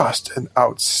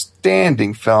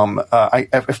outstanding film.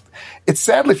 It's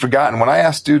sadly forgotten. When I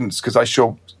ask students, because I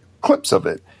show clips of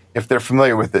it, if they're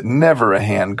familiar with it, never a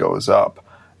hand goes up.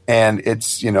 and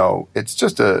it's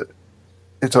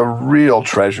it's a real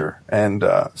treasure. And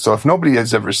so if nobody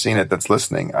has ever seen it that's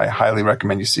listening, I highly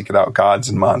recommend you seek it out. Gods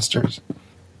and Monsters.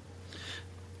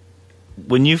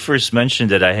 When you first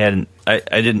mentioned it,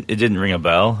 it didn't ring a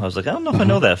bell. I was like, I don't know if I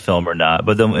know that film or not.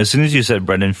 But then as soon as you said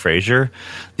Brendan Fraser,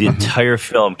 the entire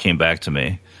film came back to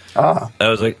me. I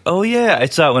was like, oh yeah, I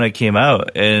saw it when it came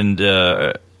out, and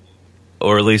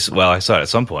or at least, well, I saw it at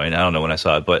some point. I don't know when I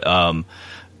saw it, but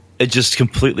it just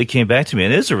completely came back to me,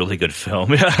 and it is a really good film.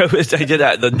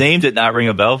 The name did not ring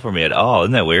a bell for me at all.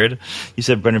 Isn't that weird? You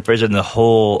said Brendan Fraser, and I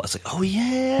was like, oh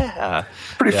yeah,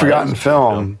 pretty forgotten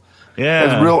film. Yeah,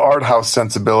 there's real art house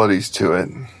sensibilities to it.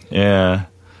 Yeah,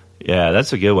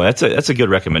 that's a good one. That's a good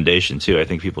recommendation too. I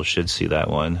think people should see that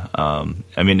one.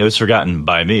 I mean, it was forgotten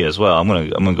by me as well. I'm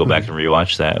gonna go back and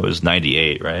rewatch that. It was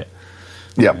 98, right?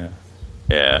 Yep.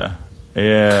 Yeah.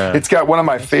 It's got one of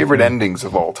my favorite endings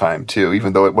of all time too.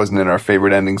 Even though it wasn't in our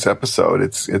favorite endings episode,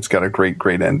 it's got a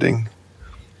great ending.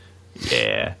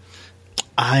 Yeah.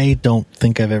 I don't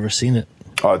think I've ever seen it.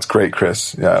 Oh, it's great,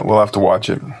 Chris. Yeah, we'll have to watch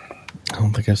it. I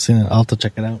don't think I've seen it. I'll have to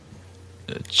check it out.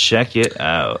 Check it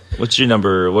out. What's your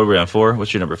number? What are we on 4?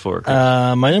 What's your number 4?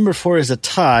 My number 4 is a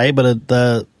tie, but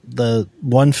the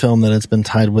one film that it's been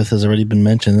tied with has already been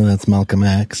mentioned, and that's Malcolm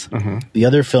X. Mm-hmm. The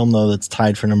other film, though, that's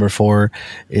tied for number 4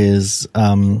 is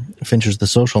Fincher's The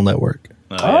Social Network.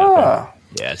 Yeah,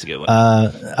 it's a good one.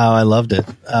 I loved it.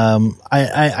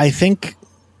 I think,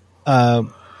 and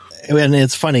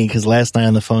it's funny because last night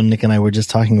on the phone, Nick and I were just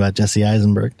talking about Jesse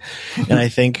Eisenberg, and I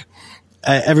think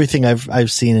everything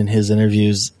I've seen in his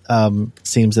interviews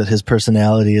seems that his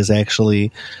personality is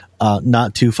actually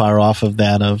not too far off of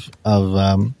that of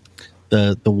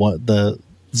the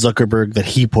Zuckerberg that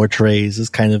he portrays as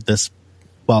kind of this,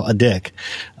 well, a dick,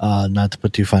 not to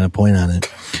put too fine a point on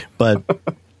it, but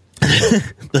the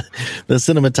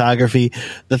cinematography,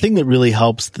 the thing that really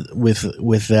helps with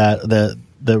that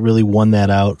really won that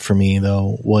out for me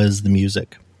though was the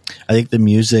music. I think the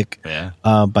music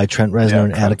by Trent Reznor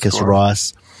and Atticus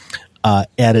Ross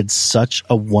added such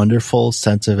a wonderful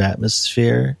sense of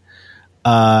atmosphere.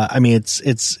 I mean,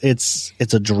 it's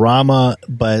a drama,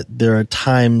 but there are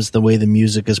times the way the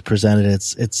music is presented,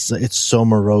 it's so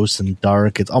morose and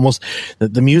dark. It's almost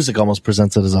the music almost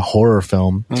presents it as a horror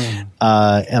film. And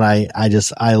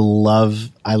I love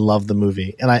the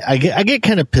movie, and I get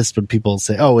kind of pissed when people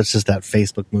say, "Oh, it's just that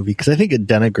Facebook movie," because I think it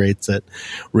denigrates it.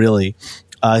 Really,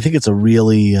 I think it's a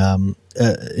really an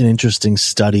interesting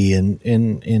study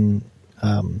in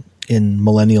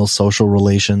millennial social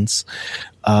relations.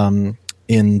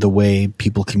 In the way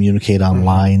people communicate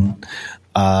online,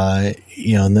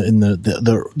 in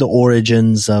the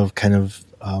origins of kind of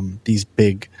these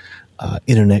big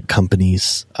internet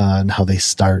companies and how they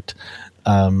start.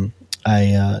 And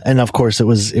of course it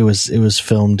was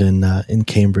filmed in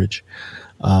Cambridge.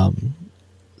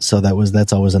 So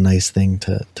that's always a nice thing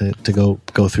to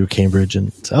go through Cambridge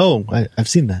and say, oh, I've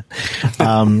seen that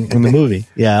in the movie.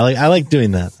 Yeah, I like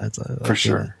doing that. For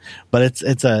sure. That. But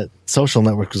it's a Social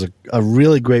Network was a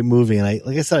really great movie, and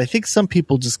like I said, I think some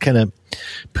people just kind of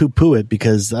poo it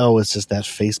because it's just that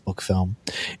Facebook film,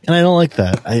 and I don't like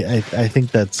that. I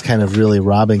think that's kind of really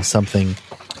robbing something,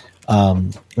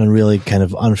 and really kind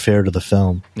of unfair to the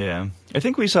film. Yeah. I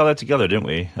think we saw that together, didn't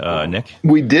we, Nick?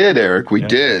 We did, Eric. We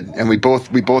did, and we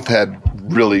both had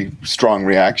really strong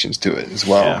reactions to it as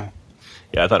well.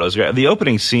 Yeah, I thought it was great. The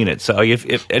opening scene itself.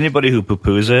 If anybody who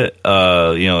poo-poos it,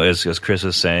 as Chris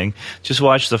is saying, just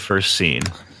watch the first scene.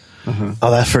 Mm-hmm.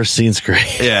 Oh, that first scene's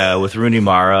great. Yeah, with Rooney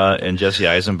Mara and Jesse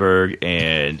Eisenberg,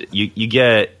 and you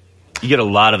get a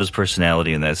lot of his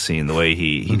personality in that scene. The way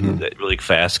he did that really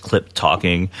fast clip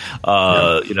talking,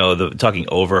 talking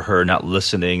over her, not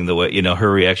listening. The way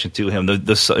her reaction to him.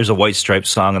 There's a White Stripes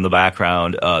song in the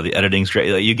background. The editing's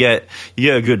great. You get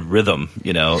a good rhythm,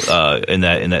 in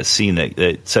that scene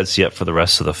that sets you up for the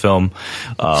rest of the film,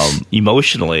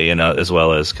 emotionally and as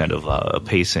well as kind of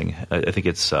pacing. I think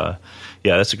it's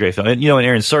that's a great film. And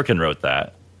Aaron Sorkin wrote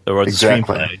that. Wrote the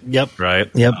screenplay. Yep. Right.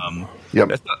 Yep.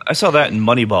 Yep. I saw that in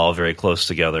Moneyball very close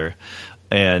together,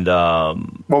 and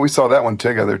we saw that one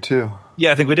together too.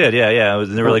 Yeah, I think we did. Yeah.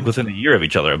 They were like within a year of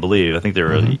each other, I believe. I think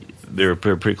they were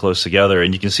pretty close together,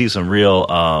 and you can see some real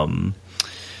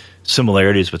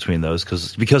similarities between those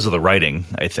because of the writing,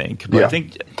 I think. But I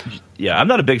think, I'm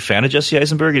not a big fan of Jesse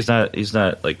Eisenberg. He's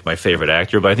not like my favorite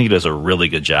actor, but I think he does a really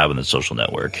good job in The Social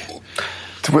Network.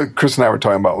 To what Chris and I were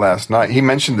talking about last night, he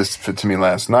mentioned this to me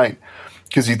last night.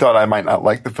 Because he thought I might not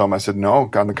like the film. I said,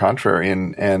 no, on the contrary.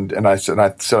 And I said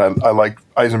I like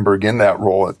Eisenberg in that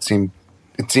role. It seemed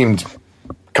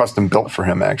custom built for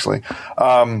him, actually.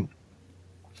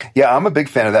 Yeah, I'm a big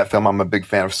fan of that film. I'm a big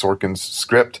fan of Sorkin's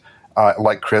script.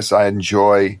 Like Chris, I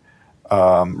enjoy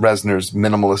Reznor's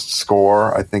minimalist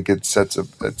score. I think it sets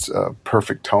it's a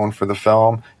perfect tone for the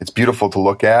film. It's beautiful to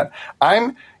look at.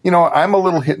 I'm a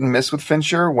little hit and miss with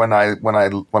Fincher. When I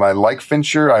like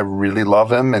Fincher, I really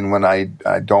love him, and when I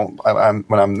don't,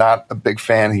 when I'm not a big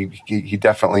fan, he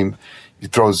definitely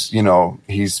throws.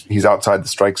 He's outside the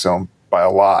strike zone by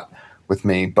a lot with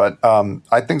me. But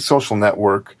I think Social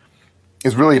Network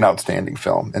is really an outstanding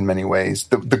film in many ways.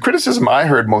 The criticism I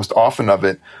heard most often of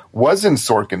it was in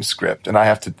Sorkin's script, and I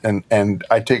have to and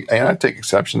I take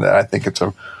exception to that. I think it's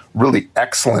a really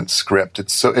excellent script. It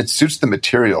suits the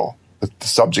material, the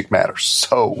subject matter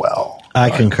so well.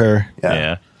 I concur.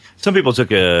 Yeah. Some people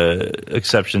took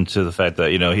exception to the fact that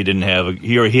he didn't have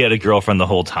he had a girlfriend the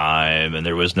whole time, and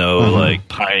there was no like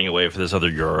pining away for this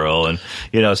other girl, and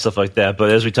stuff like that.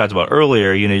 But as we talked about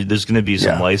earlier, there's going to be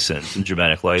some license and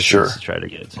dramatic license to try to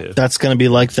get to. That's going to be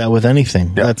like that with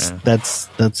anything. Yep. That's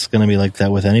going to be like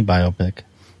that with any biopic.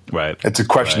 Right. It's a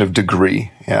question of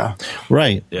degree. Yeah.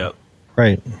 Right. Yep.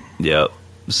 Right. Yep.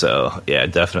 So yeah,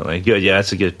 definitely good. Yeah,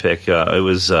 that's a good pick. It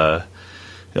was.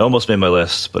 It almost made my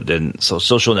list, but didn't. So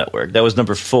Social Network. That was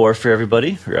number 4 for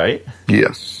everybody, right?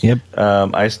 Yes. Yep.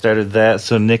 I started that.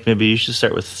 So, Nick, maybe you should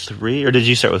start with 3, or did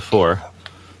you start with 4?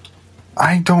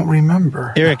 I don't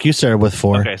remember. Eric, you started with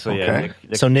 4. Okay, so yeah. Okay.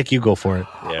 So, Nick, you go for it.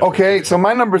 Yeah, okay, so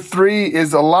my number 3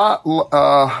 is a lot.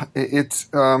 It's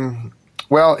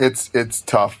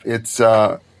tough. It's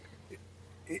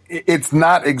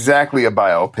not exactly a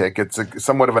biopic. It's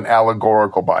somewhat of an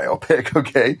allegorical biopic.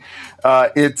 Okay,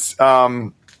 it's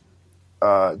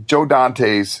Joe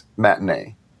Dante's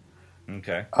Matinee.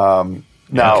 Okay.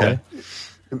 Now, Okay.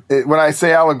 When I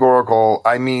say allegorical,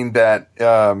 I mean that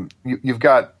you've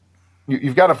got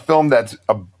a film that's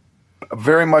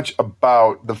very much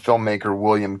about the filmmaker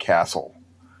William Castle,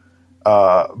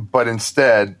 but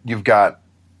instead you've got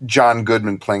John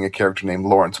Goodman playing a character named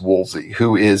Lawrence Woolsey,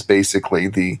 who is basically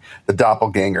the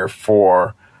doppelganger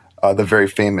for the very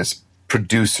famous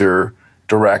producer,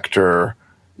 director,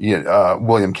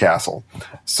 William Castle.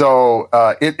 So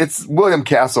it's William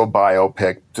Castle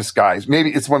biopic disguised.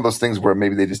 Maybe it's one of those things where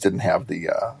maybe they just didn't have the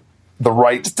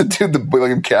rights to do the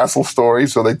William Castle story,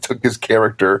 so they took his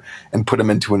character and put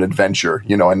him into an adventure,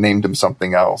 and named him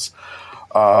something else.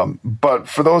 But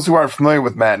for those who aren't familiar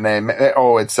with Matinee,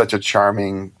 it's such a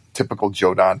charming, typical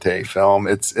Joe Dante film.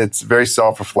 It's very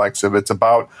self-reflexive. It's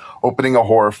about opening a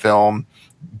horror film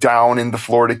down in the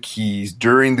Florida Keys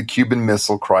during the Cuban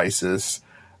Missile Crisis,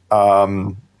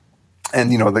 and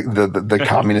the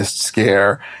communist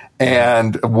scare.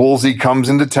 And Woolsey comes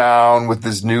into town with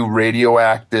this new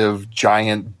radioactive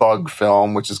giant bug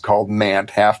film, which is called Mant,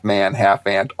 half man, half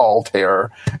ant, all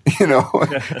terror. He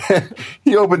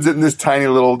opens it in this tiny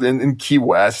little in Key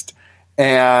West,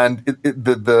 and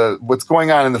the what's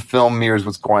going on in the film mirrors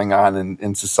what's going on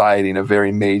in society in a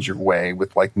very major way,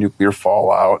 with like nuclear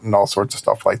fallout and all sorts of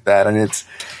stuff like that. And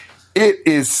it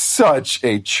is such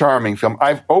a charming film.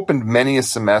 I've opened many a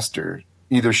semester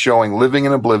either showing Living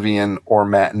in Oblivion or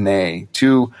Matinee,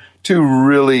 two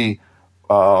really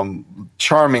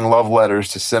charming love letters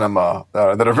to cinema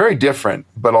that are very different,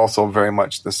 but also very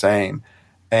much the same.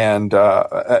 And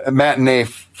Matinee,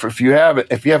 if you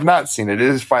have not seen it, it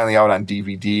is finally out on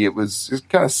DVD. It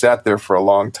kind of sat there for a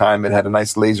long time. It had a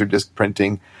nice Laserdisc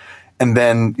printing, and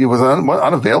then it was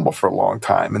unavailable for a long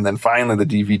time. And then finally, the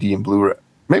DVD and Blu-ray,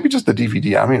 maybe just the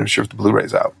DVD. I'm not even sure if the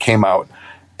Blu-ray's out. Came out,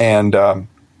 and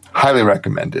highly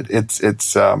recommended. It's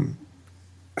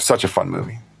such a fun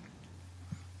movie.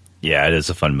 Yeah, it is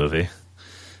a fun movie.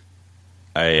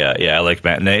 I like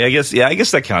Matinee. I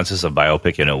guess that counts as a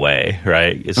biopic in a way,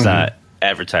 right? It's not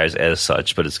advertised as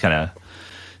such, but it's kind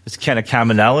of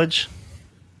common knowledge.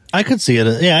 I could see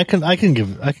it. Yeah, I can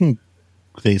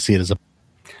see it as a.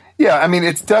 Yeah, I mean,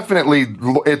 it's definitely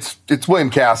it's William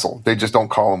Castle. They just don't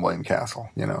call him William Castle,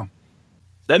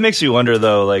 That makes me wonder,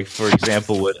 though. Like, for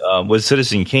example, would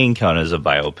Citizen Kane count as a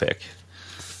biopic?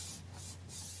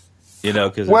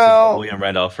 Because it's William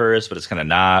Randolph Hearst, but it's kind of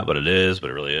not, but it is, but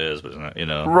it really is, but it's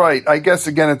not, Right. I guess,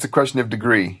 again, it's a question of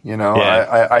degree,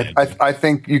 Yeah. I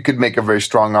think you could make a very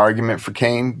strong argument for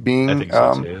Kane being I think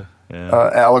so, too.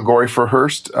 Yeah. allegory for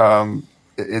Hearst.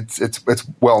 It's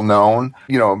well known.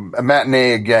 A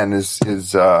Matinee, again, is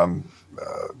it's the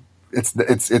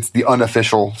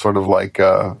unofficial sort of like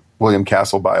William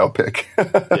Castle biopic.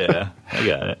 Yeah, I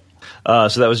got it.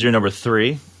 So that was your number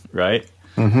 3, right?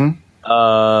 Mm-hmm.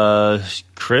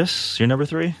 Chris, your number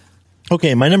 3?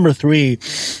 Okay, my number 3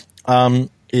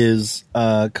 is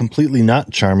completely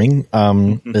not charming.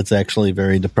 It's actually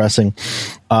very depressing.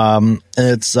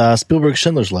 It's Spielberg's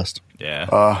Schindler's List.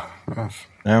 Yeah.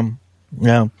 Yeah.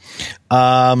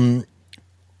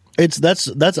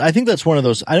 That's I think that's one of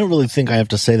those. I don't really think I have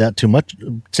to say too much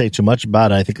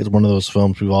about it. I think it's one of those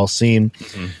films we've all seen.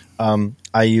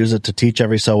 I use it to teach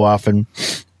every so often.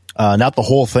 Not the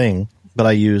whole thing, but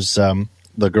I use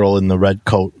the girl in the red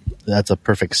coat. That's a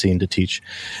perfect scene to teach.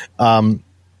 I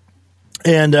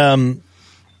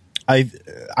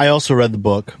also read the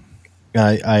book.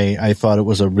 I thought it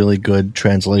was a really good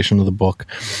translation of the book.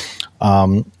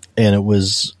 And it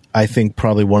was, I think,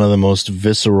 probably one of the most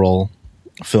visceral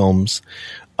films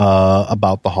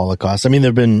about the Holocaust. I mean, there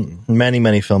have been many,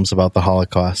 many films about the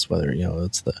Holocaust, whether,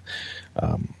 it's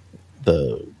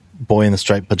the Boy in the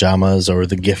Striped Pajamas or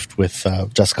The Gift with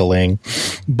Jessica Lange.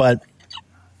 But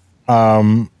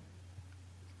I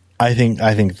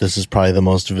think this is probably the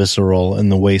most visceral,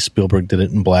 and the way Spielberg did it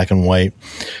in black and white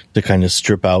to kind of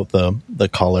strip out the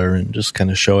color and just kind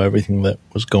of show everything that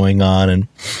was going on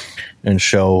and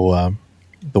show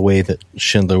the way that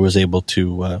Schindler was able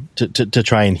to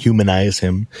try and humanize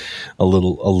him a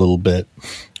little bit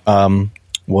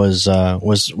was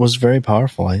very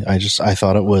powerful. I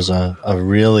thought it was a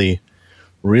really,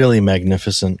 really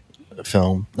magnificent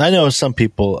film. I know some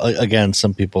people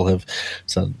have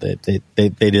said they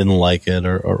didn't like it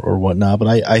or whatnot, but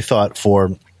I thought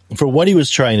for what he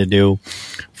was trying to do,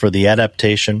 for the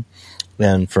adaptation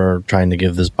and for trying to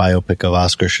give this biopic of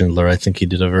Oskar Schindler, I think he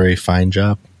did a very fine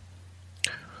job.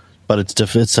 But it's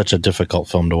such a difficult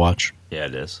film to watch. Yeah,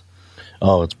 it is.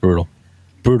 Oh, it's brutal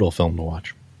film to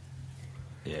watch.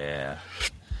 Yeah.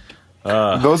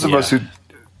 Those of us who,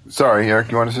 sorry,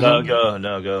 Eric, you want to say something?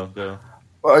 Go.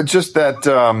 Just that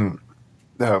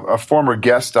a former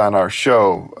guest on our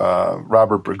show,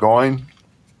 Robert Burgoyne,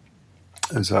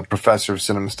 is a professor of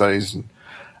cinema studies and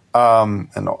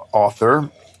an author.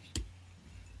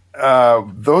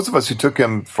 Those of us who took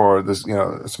him for this,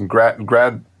 some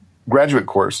graduate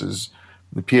courses,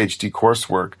 the PhD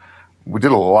coursework, we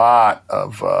did a lot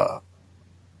of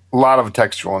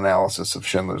textual analysis of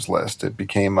Schindler's List. It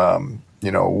became,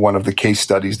 one of the case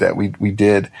studies that we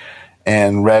did,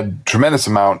 and read tremendous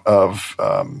amount of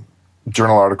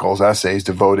journal articles, essays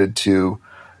devoted to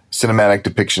cinematic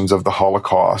depictions of the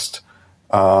Holocaust,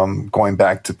 going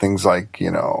back to things like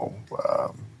Night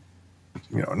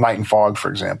and Fog, for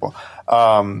example,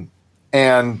 and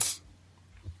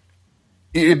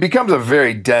it becomes a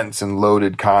very dense and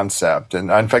loaded concept. And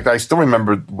in fact, I still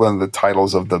remember one of the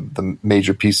titles of the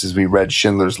major pieces we read,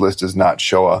 Schindler's List is Not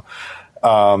Shoah.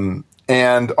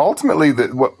 And ultimately,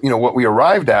 what we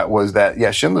arrived at was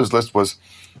that, Schindler's List was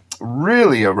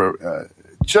really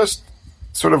just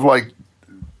sort of like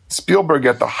Spielberg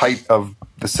at the height of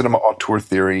the cinema auteur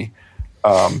theory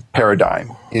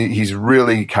paradigm. He's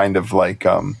really kind of like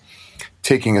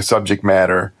taking a subject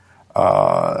matter,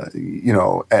 as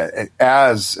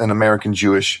an American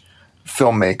Jewish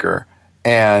filmmaker,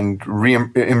 and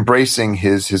embracing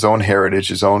his own heritage,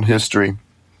 his own history,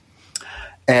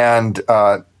 and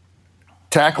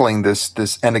tackling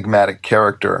this enigmatic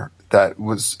character that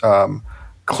was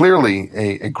clearly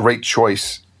a great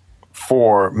choice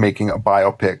for making a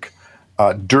biopic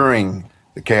during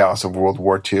the chaos of World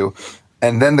War II.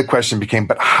 And then the question became,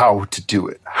 but how to do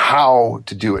it? How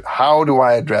to do it? How do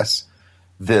I address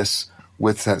this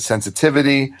with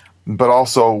sensitivity, but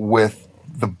also with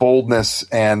the boldness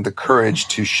and the courage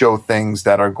to show things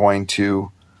that are going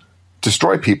to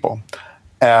destroy people?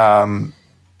 I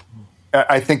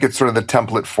think it's sort of the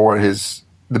template for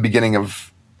the beginning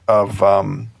of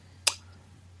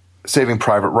Saving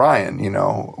Private Ryan,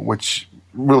 which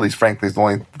really, frankly, is the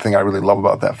only thing I really love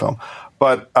about that film.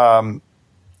 But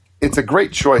it's a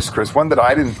great choice, Chris, one that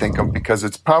I didn't think of because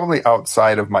it's probably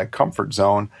outside of my comfort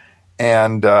zone.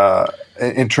 And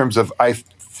in terms of, I've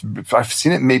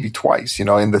seen it maybe twice,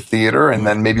 in the theater, and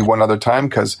then maybe one other time,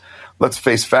 because let's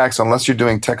face facts, unless you're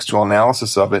doing textual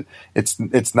analysis of it,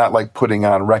 it's not like putting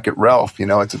on Wreck-It Ralph.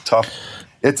 It's a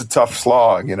tough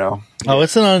slog. Oh,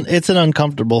 it's an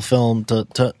uncomfortable film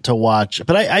to watch.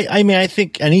 But I mean, I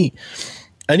think any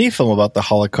film about the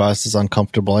Holocaust is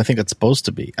uncomfortable. I think it's supposed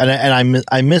to be. And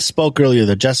I misspoke earlier.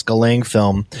 The Jessica Lange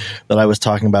film that I was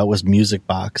talking about was Music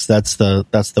Box. That's the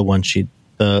one she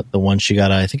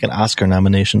got, I think, an Oscar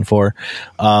nomination for.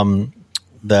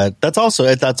 That's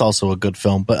also a good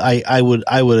film. But I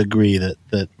would agree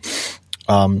that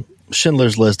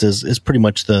Schindler's List is pretty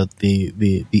much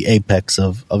the apex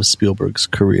of Spielberg's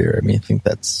career. I mean, I think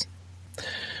that's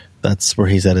where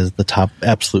he's at, is the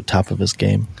absolute top of his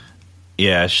game.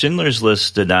 Yeah, Schindler's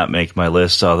List did not make my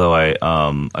list, although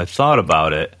I thought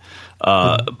about it.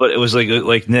 But it was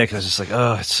like Nick. I was just like,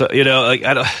 oh, it's so, like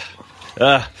I don't.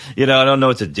 I don't know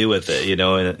what to do with it,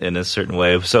 in a certain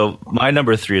way. So my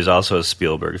number 3 is also a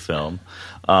Spielberg film,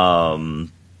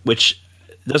 which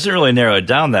doesn't really narrow it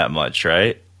down that much,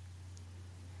 right?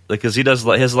 Because he has a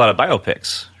lot of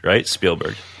biopics, right?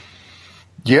 Spielberg.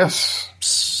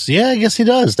 Yes. Yeah, I guess he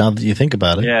does. Now that you think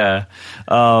about it. Yeah.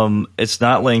 It's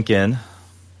not Lincoln,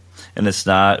 and it's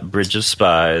not Bridge of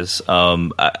Spies.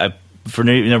 For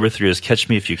number 3 is Catch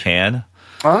Me If You Can.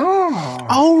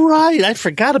 Oh, right. I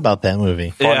forgot about that movie.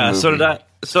 Fun movie. So did I.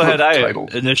 So had I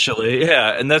titled. Initially,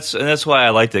 yeah, and that's why I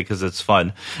liked it, because it's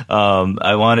fun.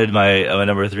 I wanted my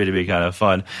number 3 to be kind of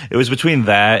fun. It was between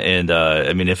that and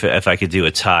if I could do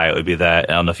a tie, it would be that.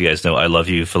 I don't know if you guys know I Love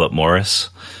You, Philip Morris.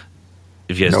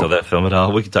 If you guys know that film at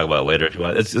all, we can talk about it later if you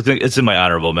want. It's in my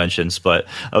honorable mentions, but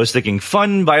I was thinking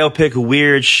fun biopic,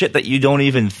 weird shit that you don't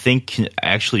even think can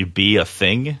actually be a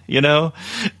thing, and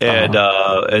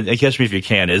Catch Me If You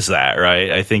Can is that, right?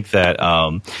 I think that,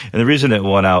 and the reason it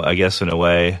won out, I guess in a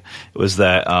way, was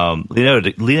that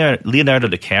Leonardo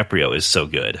DiCaprio is so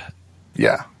good.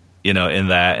 Yeah. In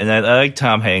that, and I like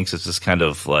Tom Hanks. It's just kind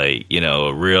of like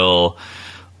a real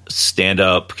stand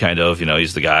up kind of,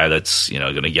 he's the guy that's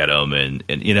going to get him, and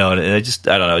I don't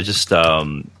know,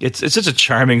 it's such a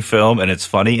charming film, and it's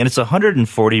funny, and it's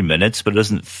 140 minutes, but it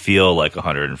doesn't feel like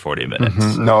 140 minutes.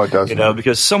 Mm-hmm. No, it doesn't.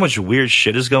 Because so much weird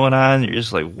shit is going on. You're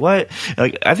just like, what?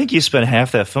 Like, I think you spend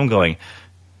half that film going,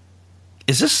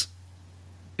 could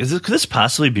this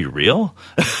possibly be real?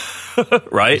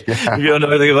 Right? Yeah. You don't know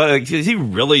anything about it. Like, did he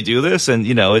really do this? And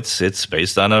it's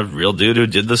based on a real dude who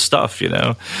did this stuff.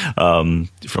 From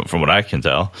what I can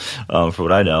tell, from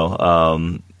what I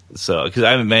know. So because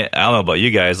I don't know about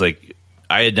you guys, like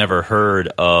I had never heard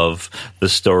of the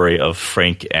story of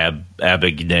Frank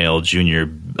Abagnale Jr.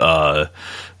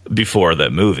 Before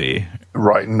that movie.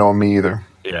 Right? No, me either.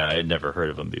 Yeah, I had never heard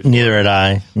of him before. Neither had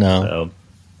I. No.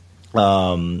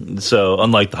 So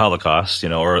unlike the Holocaust,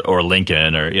 or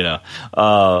Lincoln,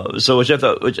 so which I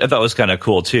thought was kind of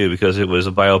cool too, because it was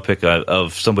a biopic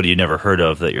of somebody you never heard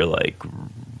of that you're like,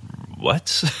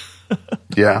 what?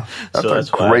 Yeah, that's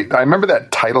great. I remember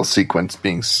that title sequence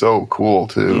being so cool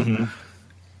too. Mm-hmm.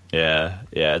 Yeah,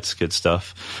 it's good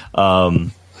stuff.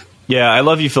 Yeah, I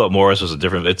Love You, Philip Morris was a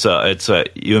different. It's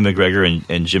Ewan McGregor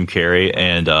and Jim Carrey,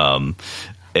 and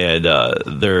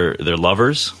they're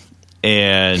lovers.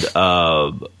 And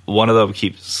one of them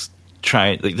keeps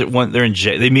trying. Like they're in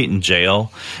jail. They meet in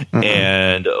jail, mm-hmm.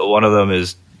 and one of them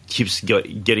keeps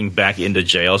getting back into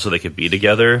jail so they could be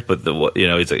together. But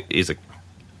he's a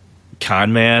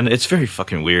con man. It's very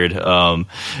fucking weird.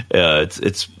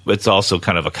 It's also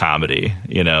kind of a comedy.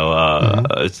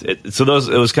 Mm-hmm. So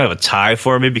it was kind of a tie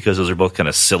for me, because those are both kind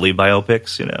of silly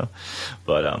biopics.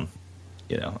 But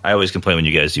I always complain when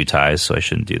you guys do ties, so I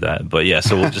shouldn't do that. But yeah,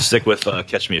 so we'll just stick with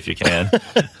Catch Me If You Can.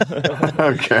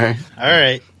 Okay. All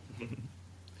right.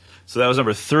 So that was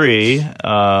number 3.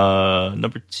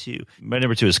 Number 2. My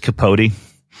number 2 is Capote.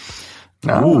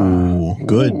 Ooh,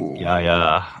 good.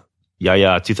 Yeah.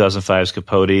 2005's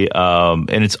Capote.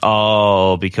 And it's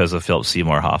all because of Philip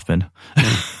Seymour Hoffman.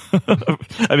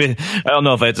 I mean, I don't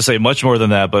know if I have to say much more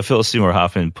than that, but Philip Seymour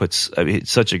Hoffman puts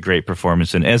such a great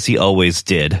performance in, as he always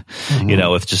did,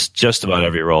 mm-hmm. With just about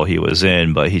every role he was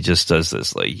in. But he just does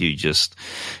this, like, you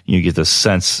get this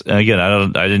sense. And again,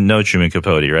 I didn't know Truman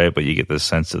Capote, right? But you get this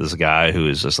sense of this guy who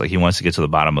is just like, he wants to get to the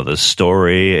bottom of this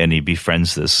story, and he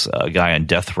befriends this guy on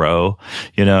death row,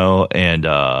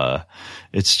 and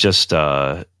it's just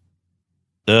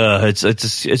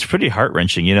it's pretty heart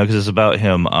wrenching, because it's about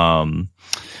him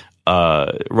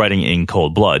writing In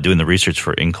Cold Blood, doing the research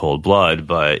for In Cold Blood,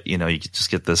 but you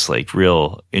just get this like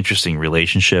real interesting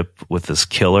relationship with this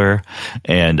killer,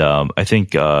 and I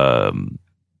think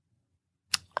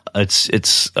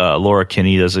it's Laura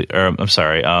Kinney does it, or I'm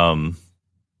sorry,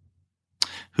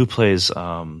 who plays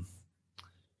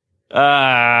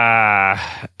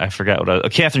I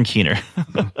forgot Catherine Keener.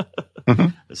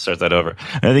 Let's start that over.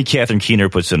 And I think Catherine Keener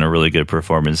puts in a really good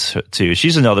performance too.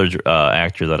 She's another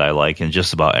actor that I like in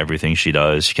just about everything she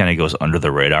does. She kind of goes under the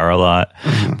radar a lot,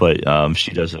 mm-hmm. but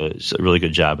she does a really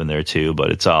good job in there too.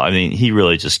 But it's all, he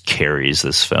really just carries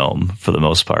this film for the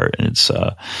most part, and it's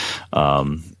such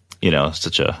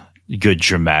a good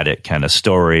dramatic kind of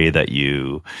story that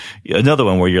another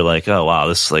one where you're like, oh wow,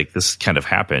 this kind of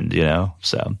happened,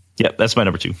 So yeah, that's my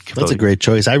number 2. Capote. That's a great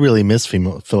choice. I really miss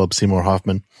Philip Seymour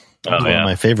Hoffman. One of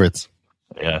my favorites.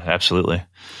 Yeah, absolutely.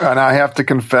 And I have to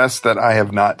confess that I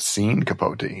have not seen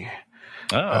Capote.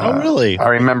 Oh, really? I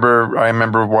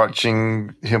remember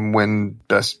watching him win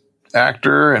Best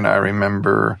Actor, and I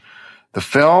remember the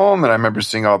film, and I remember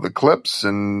seeing all the clips,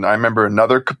 and I remember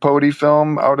another Capote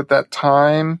film out at that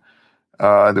time.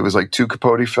 There was like 2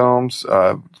 Capote films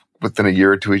within a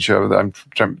year or two each other. I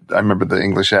remember the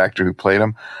English actor who played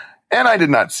him, and I did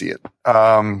not see it.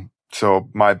 So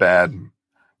my bad,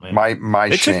 my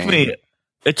shame.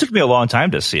 It took me a long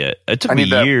time to see it. It took me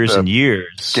years and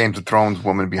years. Games of Thrones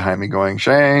woman behind me going,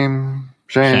 shame,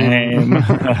 shame.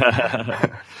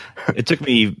 It took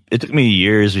me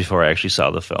years before I actually saw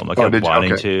the film. I kept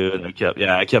wanting to, and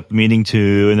I kept meaning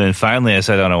to, and then finally I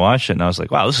sat down and watched it, and I was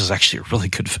like, wow, this is actually a really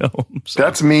good film. So,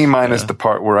 that's me minus the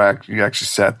part where you actually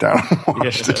sat down and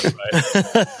watched it.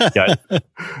 Right. Got it.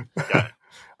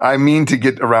 I mean to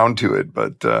get around to it,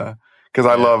 but because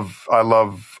I love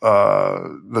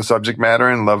the subject matter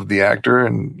and love the actor,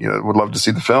 and would love to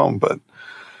see the film, but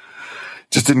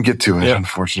just didn't get to it,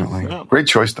 unfortunately. Yeah. Great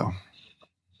choice, though.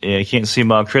 Yeah, I can't see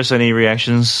Chris. Any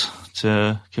reactions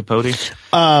to Capote?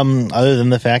 Other than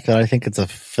the fact that I think it's a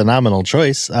phenomenal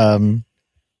choice.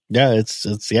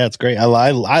 It's great. I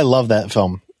love that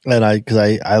film, and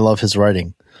because I love his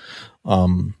writing.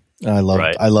 I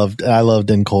loved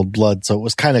In Cold Blood, so it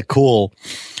was kind of cool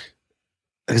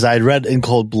because I had read In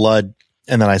Cold Blood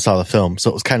and then I saw the film, so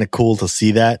it was kind of cool to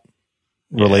see that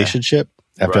relationship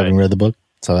after having read the book.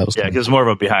 So that was because it's more of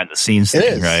a behind the scenes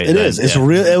thing, right? It is. It's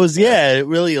real. It was. Yeah, it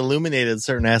really illuminated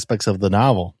certain aspects of the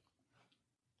novel.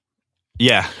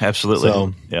 Yeah, absolutely.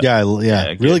 So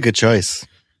really good choice.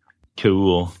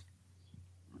 Cool.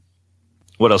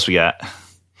 What else we got?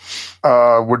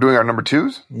 We're doing our number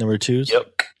 2s. Number 2s.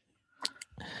 Yep.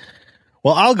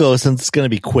 Well, I'll go since it's going to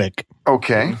be quick.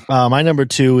 Okay. My number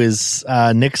 2 is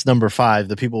Nick's number 5,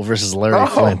 The People versus Larry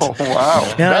Flint. Oh, wow.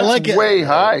 And that's I like it. Way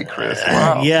high, Chris.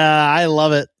 Wow. Yeah, I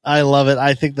love it.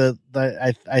 I think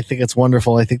I think it's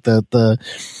wonderful. I think again,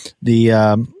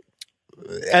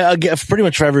 pretty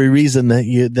much for every reason that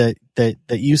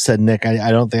you said, Nick,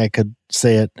 I don't think I could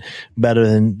say it better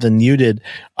than you did.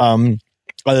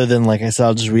 Other than, like I said,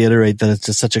 I'll just reiterate that it's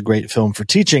just such a great film for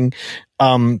teaching.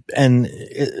 Because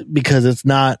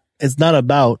the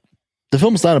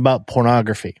film's not about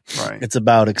pornography. Right. It's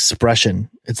about expression.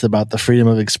 It's about the freedom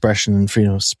of expression and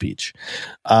freedom of speech.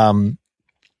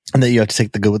 And that you have to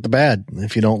take the good with the bad.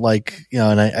 If you don't like,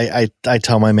 and I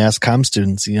tell my mass comm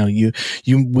students,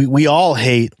 we all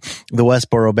hate the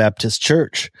Westboro Baptist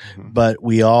Church, but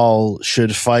we all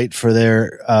should fight for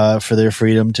their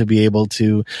freedom to be able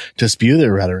to spew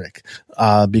their rhetoric.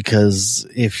 Because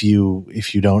if you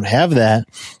don't have that,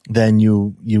 then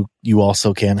you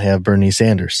also can't have Bernie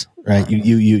Sanders, right?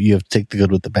 You have to take the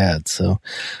good with the bad. So,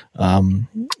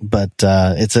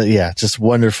 it's just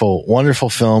wonderful, wonderful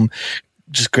film.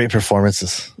 Just great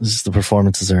performances. The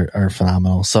performances are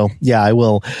phenomenal. So yeah, I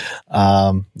will.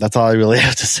 That's all I really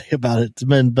have to say about it.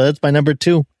 But it's my number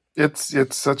 2. It's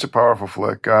such a powerful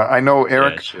flick. I know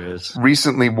Eric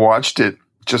recently watched it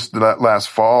just that last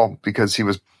fall because he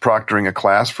was proctoring a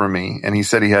class for me, and he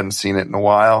said he hadn't seen it in a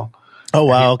while. Oh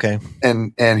wow! Okay.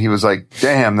 And he was like,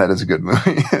 "Damn, that is a good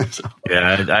movie." So.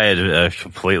 Yeah, I had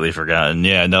completely forgotten.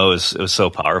 Yeah, no, it was so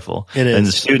powerful. It is, and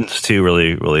the students too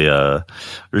really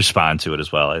respond to it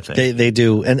as well. I think they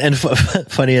do. And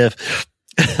funny, a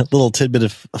little tidbit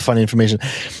of funny information.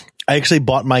 I actually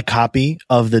bought my copy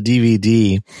of the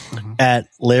DVD at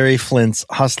Larry Flint's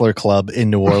Hustler Club in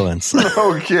New Orleans.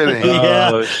 No kidding!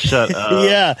 Oh, shut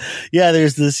up! Yeah.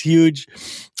 There's this huge.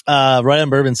 Right on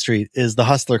Bourbon Street is the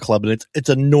Hustler Club, and it's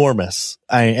enormous.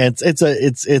 It's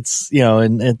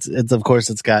of course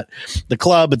it's got the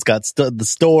club, it's got the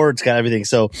store, it's got everything.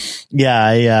 So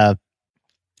yeah,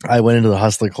 I went into the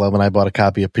Hustler Club and I bought a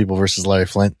copy of People versus Larry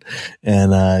Flint,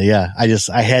 and I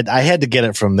had to get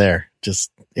it from there. Just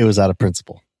it was out of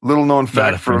principle. Little known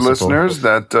fact for listeners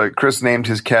that Chris named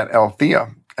his cat Althea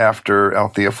after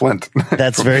Althea Flint.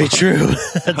 That's very true.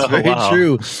 That's very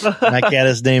true. My cat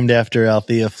is named after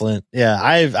Althea Flint. Yeah,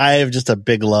 I have just a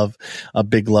big love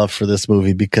for this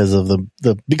movie because of the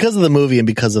movie and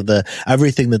because of the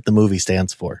everything that the movie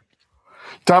stands for.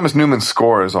 Thomas Newman's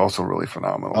score is also really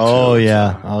phenomenal. Oh too.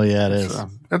 Yeah, it is.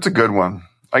 That's a good one.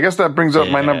 I guess that brings up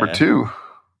my number 2.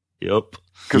 Yep.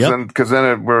 Because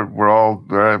then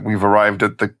we've arrived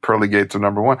at the pearly gates of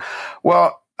number 1.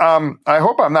 Well. I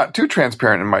hope I'm not too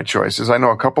transparent in my choices. I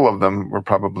know a couple of them were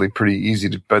probably pretty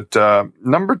easy but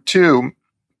number 2,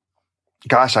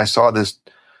 gosh, I saw this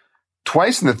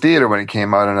twice in the theater when it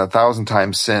came out and 1,000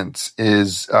 times since,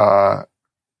 is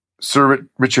Sir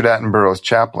Richard Attenborough's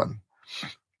Chaplin.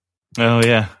 Oh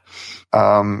yeah.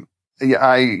 I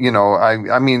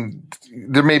mean,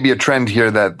 there may be a trend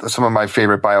here that some of my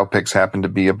favorite biopics happen to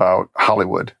be about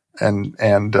Hollywood and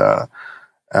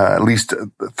at least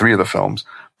 3 of the films.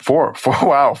 Four.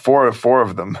 Wow, four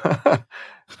of them.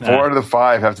 Four out of the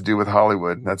five have to do with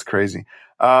Hollywood. That's crazy.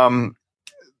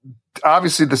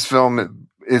 Obviously, this film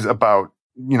is about,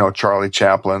 Charlie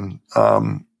Chaplin,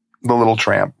 the Little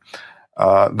Tramp,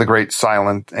 the great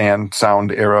silent and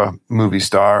sound era movie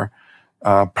star.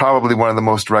 Probably one of the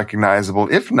most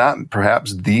recognizable, if not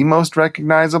perhaps the most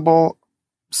recognizable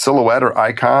silhouette or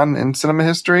icon in cinema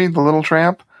history, the Little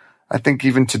Tramp. I think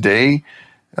even today,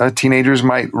 teenagers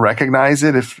might recognize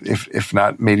it. If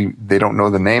not, maybe they don't know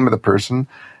the name of the person.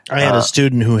 I had a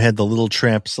student who had the Little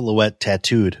Tramp silhouette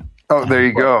tattooed. Oh, there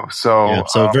you go. So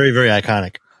very, very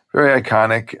iconic. Very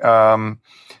iconic.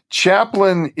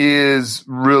 Chaplin is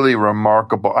really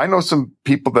remarkable. I know some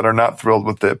people that are not thrilled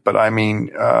with it, but I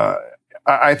mean,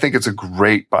 I think it's a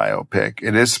great biopic.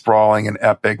 It is sprawling and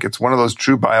epic. It's one of those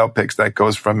true biopics that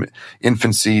goes from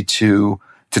infancy to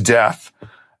death.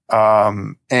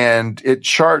 And it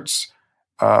charts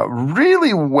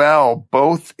really well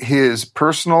both his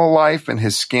personal life and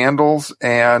his scandals,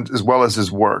 and as well as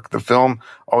his work. The film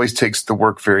always takes the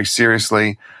work very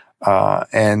seriously.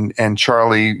 And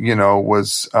Charlie,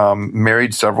 was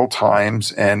married several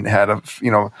times and had a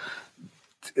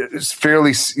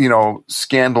fairly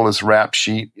scandalous rap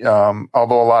sheet.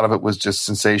 Although a lot of it was just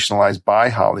sensationalized by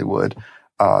Hollywood.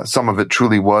 Some of it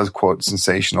truly was, quote,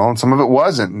 sensational, and some of it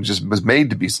wasn't, and just was made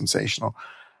to be sensational.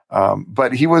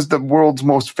 But he was the world's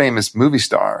most famous movie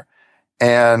star.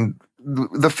 And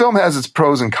the film has its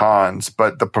pros and cons,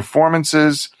 but the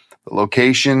performances, the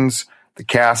locations, the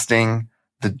casting,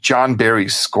 the John Barry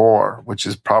score, which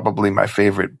is probably my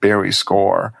favorite Barry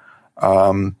score,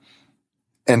 and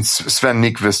Sven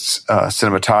Nykvist's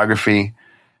cinematography,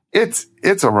 it's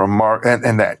a remark,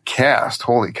 and that cast,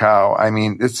 holy cow. I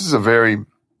mean, this is a very,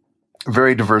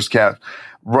 very diverse cast.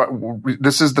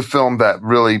 This is the film that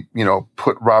really,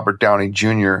 put Robert Downey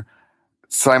Jr.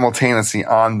 simultaneously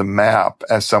on the map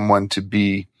as someone to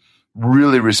be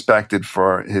really respected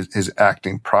for his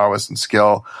acting prowess and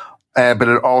skill. But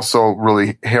it also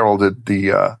really heralded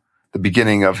the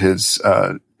beginning of his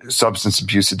substance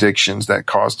abuse addictions that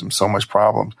caused him so much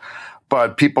problems.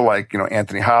 But people like,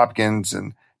 Anthony Hopkins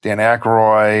and Dan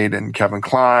Aykroyd and Kevin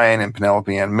Kline and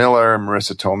Penelope Ann Miller,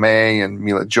 Marissa Tomei and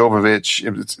Mila Jovovich,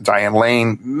 it's Diane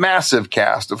Lane, massive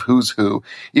cast of who's who.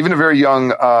 Even a very young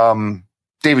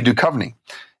David Duchovny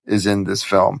is in this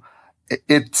film.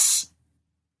 It's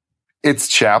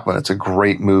Chaplin. It's a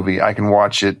great movie. I can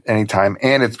watch it anytime.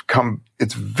 And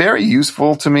it's very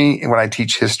useful to me when I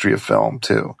teach history of film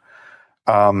too.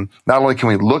 Not only can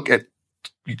we look at,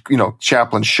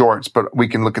 Chaplin shorts, but we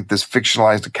can look at this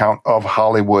fictionalized account of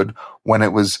Hollywood when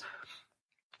it was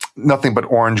nothing but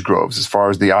orange groves as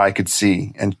far as the eye could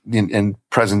see. And in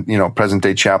present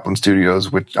day Chaplin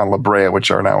studios, which on La Brea, which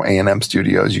are now A&M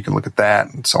studios, you can look at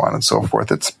that and so on and so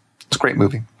forth. It's a great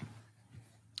movie.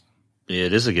 Yeah,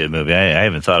 it is a good movie. I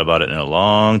haven't thought about it in a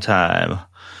long time.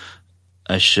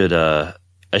 I should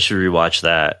rewatch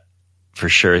that for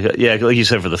sure. Yeah, like you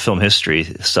said, for the film history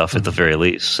stuff at the very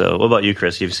least. So, what about you,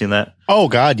 Chris? Have you seen that? Oh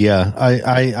God,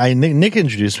 yeah. Nick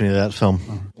introduced me to that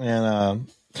film, and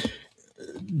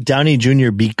Downey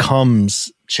Jr.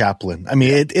 becomes Chaplin. I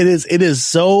mean, it is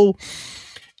so.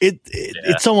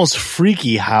 It's almost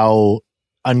freaky how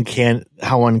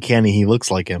uncanny he looks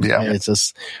like him. Yeah, it's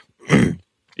just.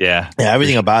 Yeah,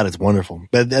 everything about it's wonderful,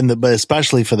 but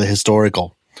especially for the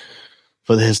historical.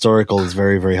 Is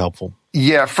very, very helpful.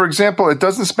 Yeah, for example, it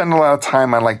doesn't spend a lot of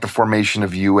time on like the formation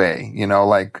of UA.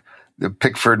 Like the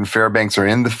Pickford and Fairbanks are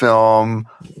in the film.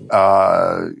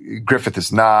 Griffith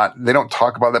is not. They don't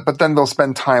talk about that, but then they'll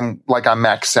spend time like on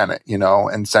Max Sennett,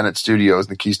 and Sennett Studios,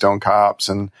 the Keystone Cops,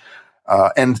 and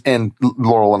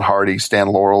Laurel and Hardy. Stan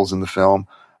Laurel's in the film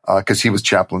because he was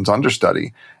Chaplin's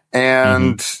understudy,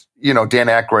 and. Dan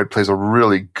Aykroyd plays a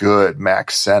really good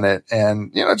Max Sennett,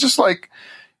 and just like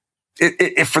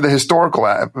it for the historical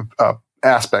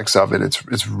aspects of it,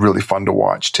 it's really fun to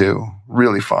watch too.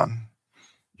 Really fun.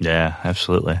 Yeah,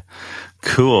 absolutely.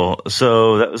 Cool.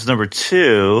 So that was number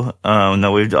 2.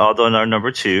 Now we've all done our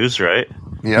number 2s, right?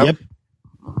 Yep.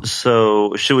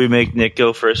 So should we make Nick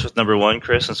go first with number 1,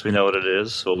 Chris, since we know what it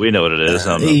is? Well, we know what it is.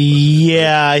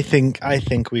 Yeah, I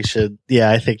think we should.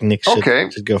 Yeah, I think Nick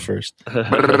should go first.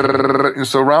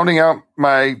 So rounding out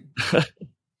my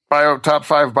top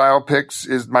 5 biopics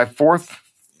is my 4th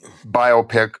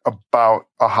biopic about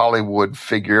a Hollywood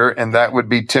figure, and that would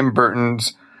be Tim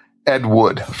Burton's Ed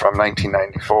Wood from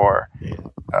 1994.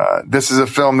 This is a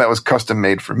film that was custom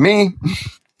made for me.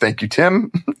 Thank you,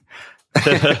 Tim.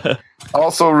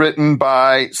 Also written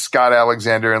by Scott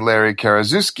Alexander and Larry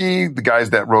Karaszewski, the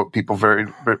guys that wrote People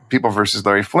versus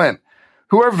Larry Flint,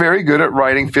 who are very good at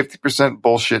writing 50%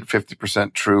 bullshit,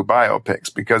 50% true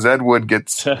biopics, because Ed Wood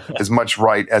gets as much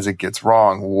right as it gets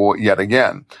wrong yet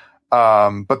again.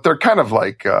 But they're kind of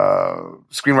like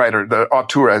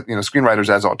screenwriters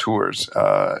as auteurs,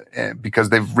 because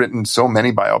they've written so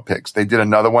many biopics. They did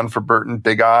another one for Burton,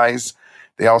 Big Eyes.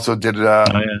 They also did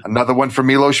another one for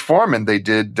Milos Forman. They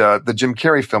did the Jim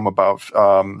Carrey film about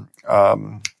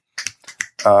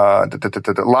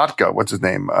Latka. What's his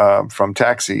name from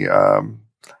Taxi? Help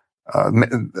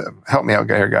me out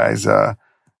here, guys. I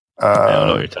don't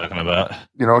know what you're talking about.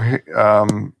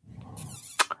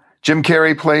 Jim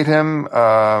Carrey played him.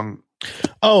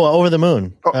 Over the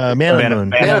Moon. Man on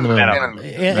the Moon.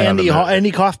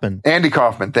 Andy Kaufman. Andy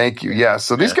Kaufman, thank you. Yeah.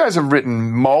 So these guys have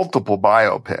written multiple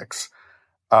biopics.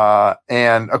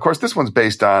 And of course, this one's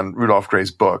based on Rudolph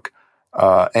Gray's book.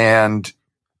 And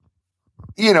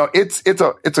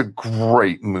it's a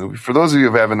great movie. For those of you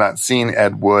who have not seen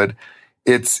Ed Wood,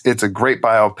 it's a great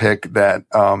biopic that,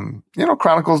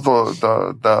 chronicles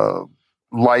the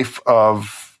life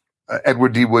of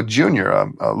Edward D. Wood Jr.,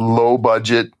 a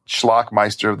low-budget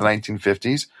schlockmeister of the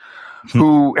 1950s,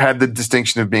 who had the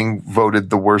distinction of being voted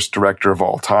the worst director of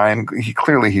all time.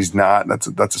 He's not.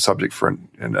 That's a subject for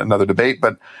another debate.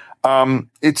 But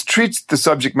it treats the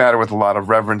subject matter with a lot of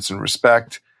reverence and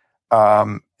respect.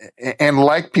 And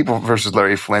like People versus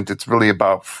Larry Flint, it's really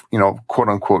about,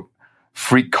 quote-unquote,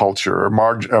 freak culture or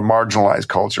marginalized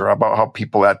culture, about how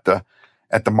people at the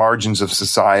margins of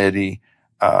society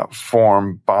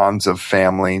form bonds of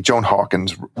family. Joan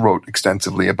Hawkins wrote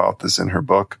extensively about this in her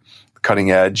book,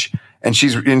 Cutting Edge, and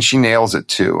she nails it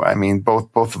too. I mean, both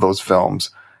of those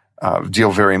films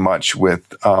deal very much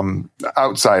with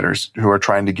outsiders who are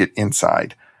trying to get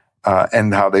inside,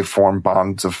 and how they form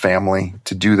bonds of family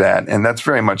to do that. And that's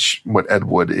very much what Ed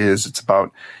Wood is. It's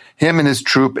about him and his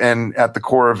troupe, and at the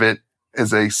core of it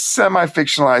is a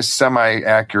semi-fictionalized,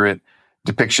 semi-accurate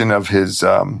depiction of his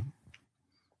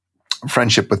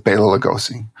friendship with Bela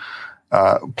Lugosi,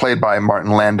 played by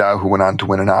Martin Landau, who went on to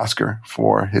win an Oscar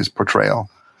for his portrayal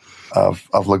of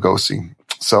Lugosi.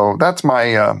 So that's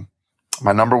my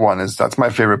number one. That's my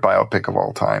favorite biopic of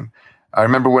all time. I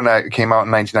remember when I came out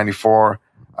in 1994,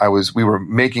 we were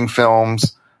making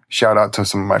films. Shout out to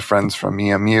some of my friends from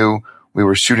EMU. We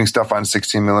were shooting stuff on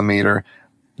 16 millimeter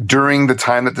during the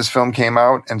time that this film came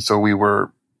out. And so we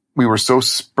were so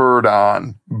spurred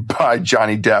on by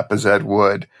Johnny Depp as Ed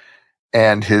Wood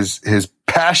and his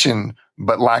passion,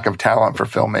 but lack of talent for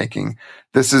filmmaking.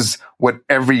 This is what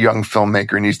every young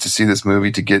filmmaker needs to see this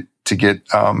movie to get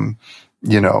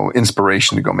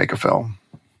inspiration to go make a film.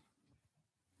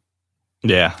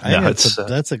 Yeah,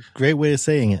 that's a great way of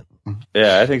saying it.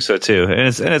 Yeah, I think so too, and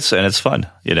it's fun.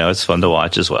 It's fun to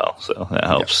watch as well, so that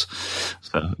helps. Yeah.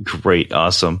 So great,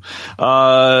 awesome.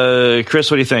 Chris,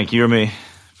 what do you think? You or me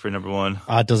for number one?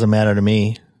 It doesn't matter to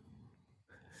me.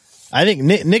 I think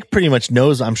Nick pretty much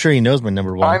knows. I'm sure he knows my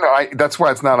number one. I know. That's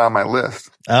why it's not on my list.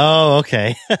 Oh,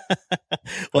 okay.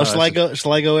 Well, shall I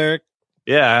go, Eric?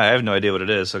 Yeah, I have no idea what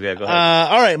it is. Okay, go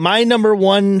ahead. All right. My number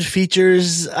one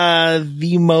features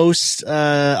the most,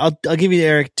 I'll give you,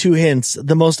 Eric, 2 hints.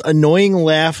 The most annoying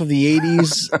laugh of the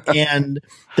 80s, and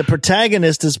the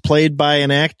protagonist is played by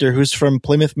an actor who's from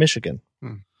Plymouth, Michigan.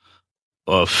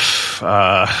 Oof.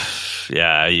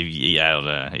 Yeah, I don't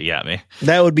know. You got me.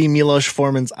 That would be Milos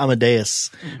Forman's Amadeus,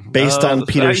 based on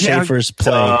Peter Shaffer's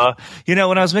play. When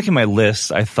I was making my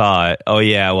list, I thought,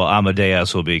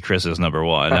 Amadeus will be Chris's number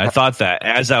one. I thought that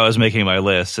as I was making my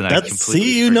list, and I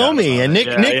completely know me, and Nick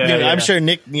knew it. I'm sure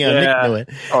Nick knew it.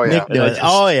 Oh yeah, Nick knew it.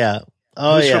 Oh yeah.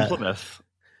 Who's from Plymouth?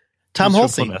 Tom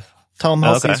Halsey. Tom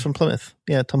Halsey's from Plymouth.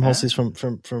 Yeah, Tom Halsey's from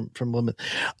Plymouth.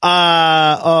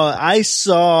 I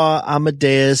saw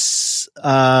Amadeus.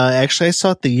 Actually, I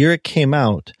saw it the year it came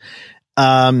out.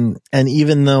 And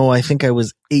even though I think I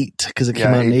was 8 because it came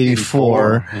out in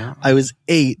 84, I was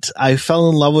 8. I fell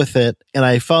in love with it, and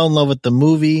I fell in love with the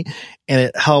movie, and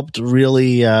it helped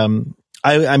really. I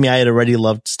had already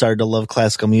started to love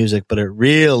classical music, but it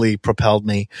really propelled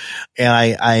me, and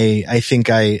I think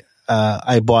I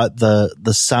bought the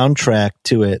soundtrack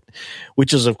to it,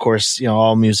 which is, of course,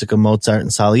 all music of Mozart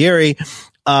and Salieri.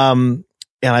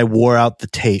 And I wore out the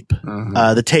tape,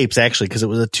 the tapes actually, because it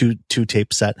was a two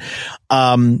tape set.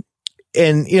 And,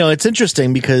 it's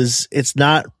interesting because it's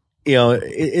not,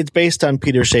 it's based on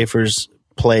Peter Shaffer's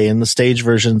play, and the stage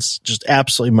version's just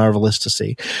absolutely marvelous to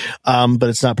see. But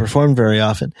it's not performed very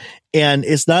often, and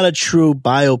it's not a true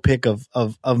biopic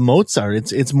of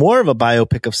Mozart. It's more of a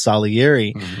biopic of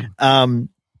Salieri. And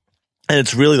And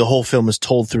it's really, the whole film is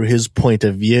told through his point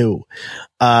of view.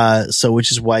 So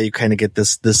which is why you kind of get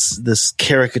this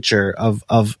caricature of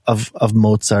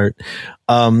Mozart.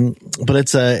 But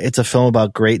it's a film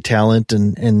about great talent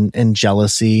and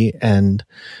jealousy and,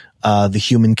 the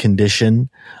human condition,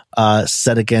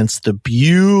 set against the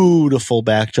beautiful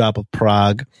backdrop of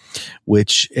Prague,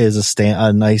 which is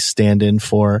a nice stand-in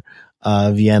for,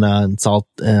 Vienna and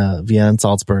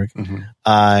Salzburg.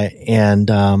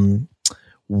 Mm-hmm.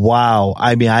 Wow.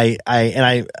 I mean, I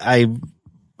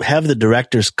have the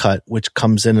director's cut, which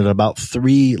comes in at about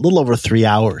little over 3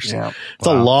 hours. Yeah. It's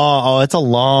a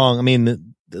long, I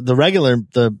mean, the regular,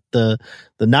 the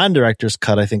non-director's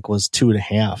cut, I think, was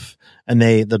 2.5. And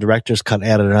the director's cut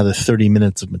added another 30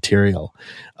 minutes of material.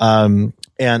 And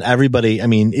everybody, I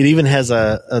mean, it even has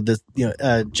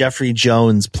Jeffrey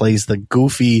Jones plays the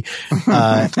goofy,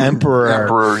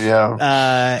 emperor.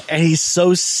 Yeah. And he's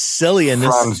so silly. And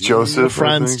Franz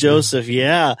Joseph.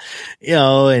 Yeah. You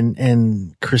know,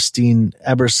 and Christine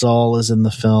Ebersol is in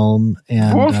the film.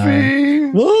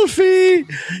 And, Wolfie.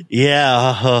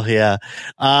 Yeah. Oh, yeah.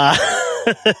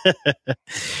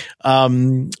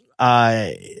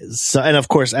 So, and of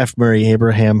course, F. Murray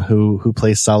Abraham, who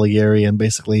plays Salieri and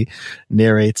basically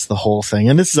narrates the whole thing.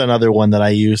 And this is another one that I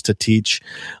use to teach.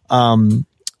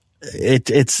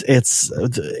 It's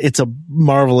a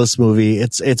marvelous movie.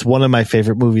 It's one of my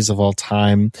favorite movies of all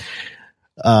time.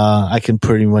 I can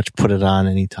pretty much put it on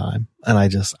anytime. And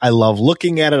I love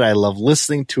looking at it. I love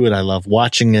listening to it. I love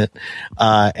watching it.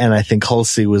 And I think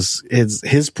Halsey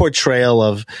his portrayal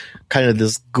of kind of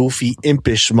this goofy,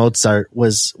 impish Mozart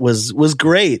was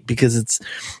great, because it's,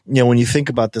 you know, when you think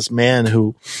about this man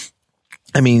who,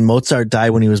 I mean, Mozart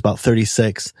died when he was about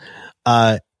 36.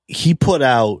 He put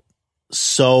out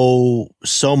so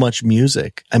much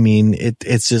music. I mean,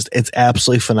 it's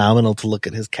absolutely phenomenal to look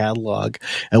at his catalog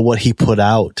and what he put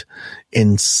out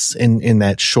in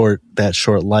that short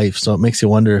life. So it makes you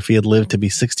wonder, if he had lived to be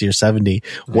 60 or 70,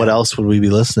 what else would we be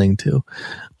listening to?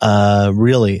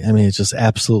 Really, I mean, it's just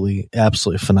absolutely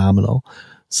phenomenal.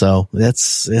 So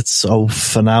it's a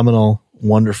phenomenal,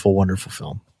 wonderful, wonderful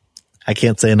film. I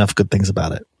can't say enough good things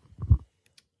about it.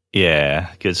 Yeah,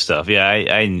 good stuff. Yeah,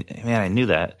 I knew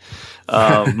that.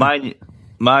 Mine,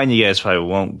 you guys probably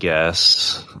won't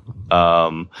guess.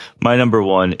 My number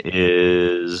one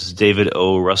is David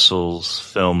O. Russell's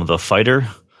film, The Fighter.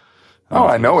 Oh,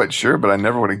 I know it, sure, but I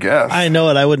never would have guessed. I know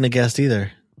it. I wouldn't have guessed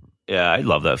either. Yeah, I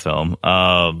love that film.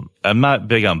 I'm not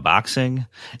big on boxing,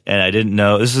 and I didn't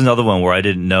know. This is another one where I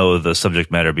didn't know the subject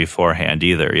matter beforehand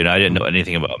either. You know, I didn't know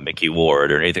anything about Mickey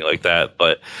Ward or anything like that.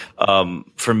 But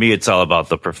for me, it's all about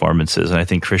the performances, and I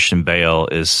think Christian Bale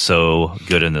is so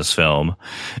good in this film,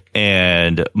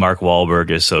 and Mark Wahlberg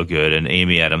is so good, and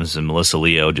Amy Adams and Melissa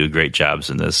Leo do great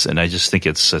jobs in this. And I just think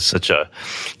it's such a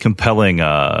compelling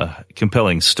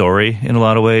story in a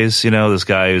lot of ways. You know, this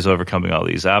guy who's overcoming all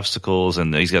these obstacles,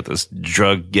 and he's got this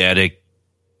drug addict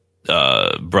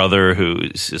brother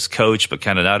who's his coach, but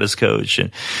kind of not his coach,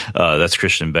 and that's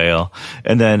Christian Bale.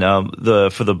 And then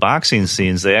for the boxing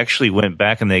scenes, they actually went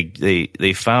back and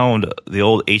they found the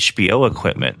old HBO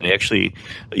equipment. They actually,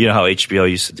 you know how HBO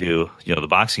used to do, you know, the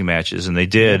boxing matches, and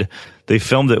they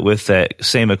filmed it with that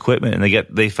same equipment, and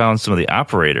they found some of the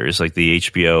operators, like the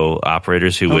HBO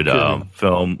operators who would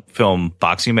film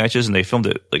boxing matches, and they filmed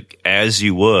it like as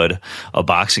you would a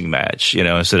boxing match, you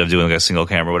know, instead of doing like a single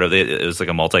camera or whatever. It was like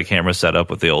a multi-camera setup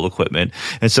with the old equipment.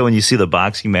 And so when you see the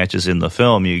boxing matches in the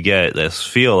film, you get this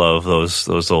feel of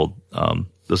those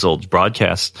old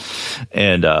broadcasts.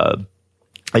 And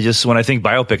when I think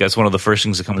biopic, that's one of the first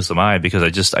things that comes to mind, because I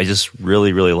just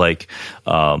really, really like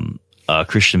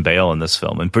Christian Bale in this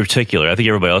film in particular. I think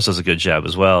everybody else does a good job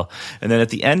as well. And then at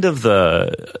the end of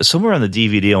somewhere on the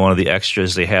DVD, on one of the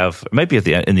extras, they have, it might be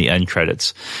in the end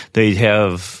credits, they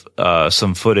have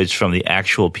some footage from the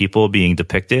actual people being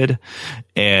depicted.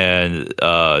 And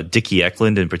Dickie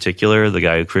Eklund in particular, the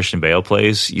guy who Christian Bale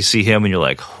plays, you see him and you're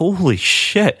like, holy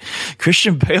shit,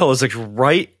 Christian Bale is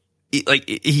like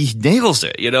he nails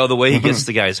it, you know, the way he gets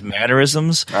the guy's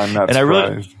mannerisms. I'm not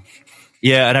surprised.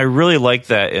 Yeah, and I really like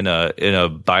that in a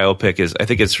biopic. I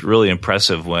think it's really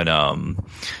impressive when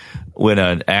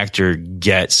an actor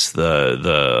gets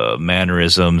the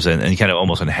mannerisms and kind of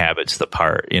almost inhabits the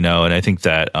part, you know. And I think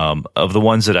that of the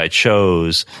ones that I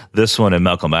chose, this one and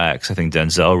Malcolm X, I think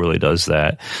Denzel really does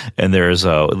that. And there's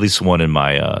at least one in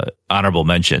my honorable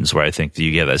mentions where I think that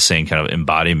you get that same kind of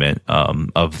embodiment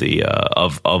of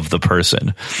the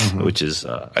person, which is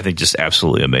I think just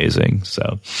absolutely amazing.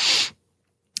 So.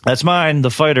 That's mine,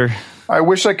 The Fighter. I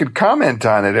wish I could comment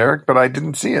on it, Eric, but I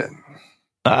didn't see it.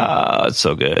 It's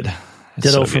so good.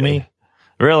 Ditto for me.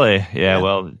 Really? Yeah.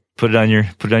 Well, put it on your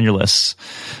list.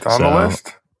 It's on the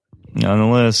list. On the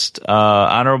list.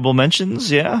 Honorable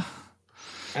mentions. Yeah.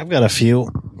 I've got a few.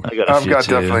 I've got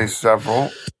definitely several.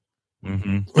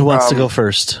 Mm-hmm. Who wants to go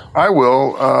first? I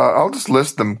will. I'll just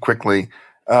list them quickly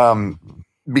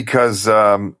because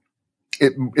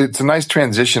it's a nice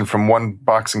transition from one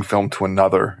boxing film to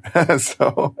another.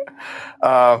 So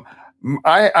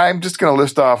I'm just going to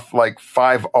list off like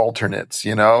 5 alternates,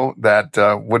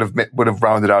 that would have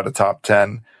rounded out a top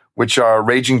 10, which are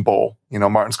Raging Bull,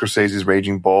 Martin Scorsese's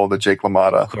Raging Bull, the Jake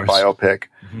LaMotta biopic.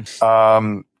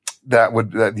 Mm-hmm.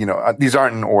 These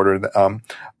aren't in order.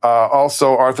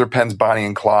 Also, Arthur Penn's Bonnie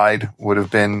and Clyde would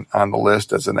have been on the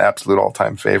list as an absolute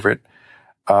all-time favorite.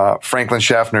 Franklin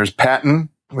Schaffner's Patton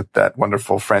with that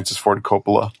wonderful Francis Ford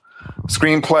Coppola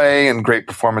screenplay and great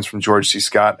performance from George C.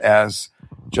 Scott as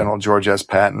General George S.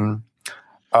 Patton.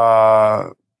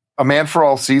 A Man for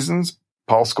All Seasons,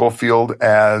 Paul Scofield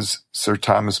as Sir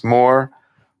Thomas More,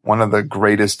 one of the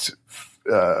greatest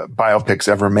biopics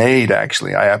ever made,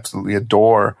 actually. I absolutely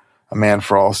adore A Man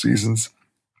for All Seasons.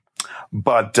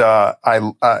 But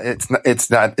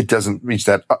it doesn't reach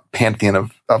that pantheon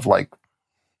of like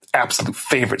absolute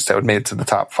favorites that would make it to the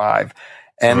top 5.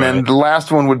 And then the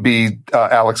last one would be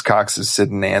Alex Cox's Sid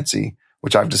and Nancy,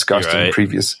 which I've discussed in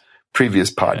previous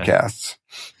podcasts.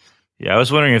 Yeah, I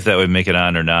was wondering if that would make it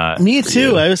on or not. Me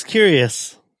too. I was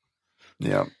curious.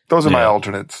 Yeah, those are my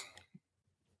alternates.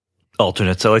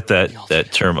 Alternates. I like that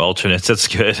term, alternates. That's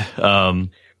good. I'll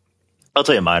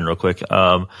tell you mine real quick.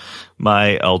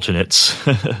 My alternates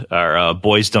are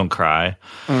Boys Don't Cry,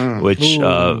 which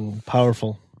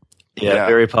powerful. Yeah,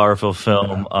 very powerful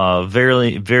film.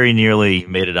 Very, very nearly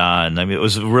made it on. I mean, it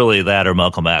was really that or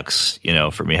Malcolm X.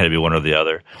 For me, it had to be one or the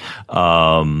other.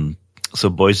 So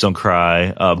Boys Don't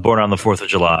Cry. Born on the 4th of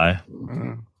July.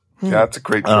 Yeah, that's a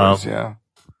great choice. Yeah.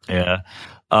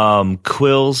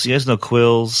 Quills. You guys know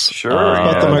Quills? Sure.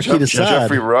 About the Marquis de Sade.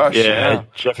 Jeffrey Rush. Yeah.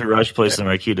 Jeffrey Rush plays the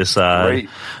Marquis de Sade. Great.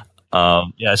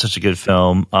 It's such a good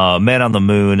film. Man on the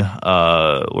Moon,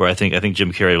 where I think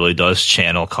Jim Carrey really does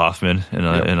channel Kaufman in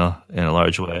a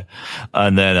large way.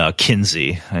 And then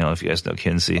Kinsey. I don't know if you guys know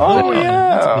Kinsey. Oh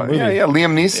yeah.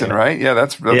 Liam Neeson, right? Yeah,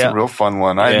 that's a real fun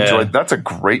one. I enjoyed. That's a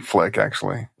great flick,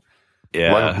 actually.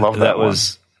 Yeah, love that one.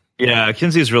 Yeah,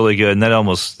 Kinsey's really good, and that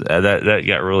almost that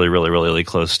got really, really, really, really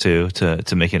close to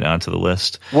making it onto the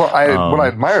list. Well, what I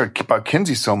admire about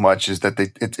Kinsey so much is that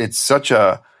it's such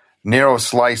a narrow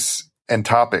slice and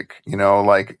topic,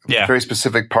 very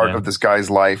specific part of this guy's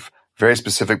life, very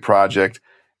specific project,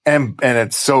 and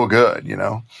it's so good,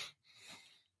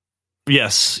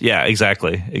 Yes, yeah,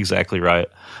 exactly right.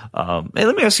 Hey,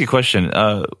 let me ask you a question.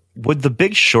 Would The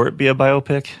Big Short be a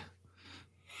biopic?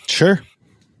 Sure.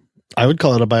 I would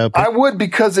call it a biopic. I would,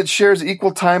 because it shares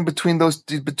equal time between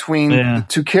the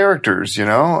two characters.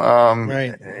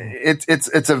 Right?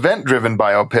 It's event driven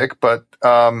biopic, but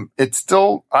it's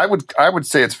still I would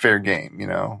say it's fair game.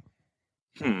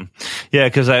 Yeah,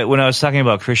 because when I was talking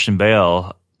about Christian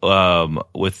Bale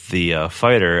with the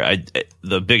fighter,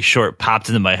 the Big Short popped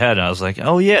into my head, and I was like,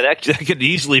 oh yeah, that could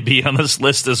easily be on this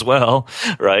list as well,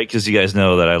 right? Because you guys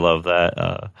know that I love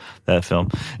that film.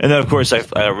 And then of course I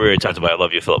already talked about I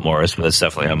Love You, Philip Morris, but it's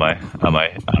definitely on my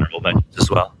honorable mentions as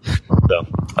well. So,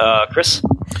 Chris.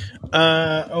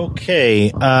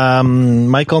 Okay.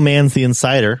 Michael Mann's The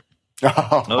Insider.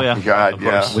 Oh yeah, God,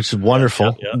 yeah, which is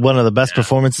wonderful. Yeah. One of the best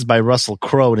performances by Russell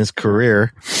Crowe in his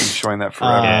career. He's showing that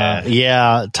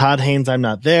forever. Todd Haynes, I'm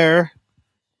Not There.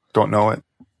 Don't know it.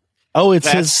 Oh,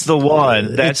 that's the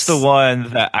one. That's the one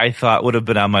that I thought would have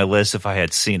been on my list if I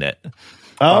had seen it.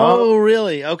 Oh,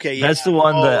 really? Okay, yeah. That's the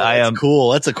one that I am.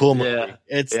 Cool. That's a cool movie. Yeah.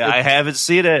 It's I haven't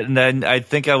seen it, and then I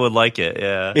think I would like it.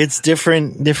 Yeah, it's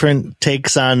different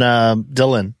takes on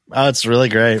Dylan. Oh, it's really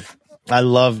great. I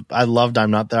loved I'm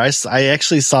Not There. I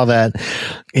actually saw that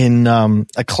in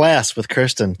a class with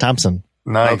Kirsten Thompson.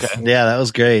 Nice. Okay. Yeah, that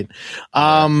was great.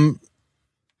 Sorry,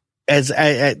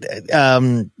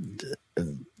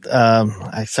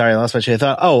 I lost my train of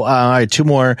thought. All right, 2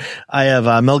 more. I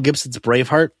have Mel Gibson's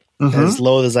Braveheart. Mm-hmm. As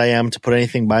loath as I am to put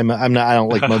anything by I don't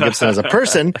like Mel Gibson as a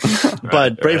person,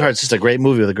 but Braveheart's just a great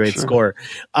movie with a great score.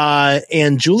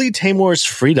 And Julie Taymor's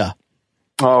Frida.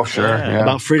 Oh, sure. Yeah.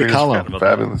 About Frida Kahlo.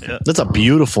 Fabulous. Yeah. That's a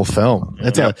beautiful film.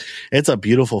 It's a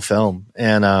beautiful film.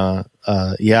 And, I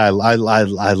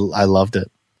loved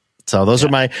it. So those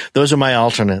are my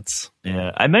alternates.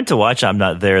 Yeah. I meant to watch I'm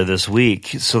Not There this week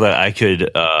so that I could,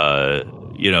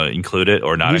 include it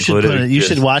or not include it. You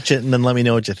should watch it and then let me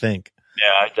know what you think.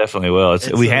 Yeah, I definitely will.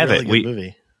 We have really it.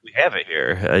 Movie. We have it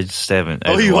here. I just haven't.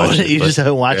 You watched it? You just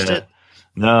haven't watched it?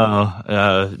 No,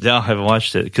 I haven't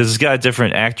watched it because it's got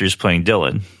different actors playing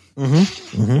Dylan.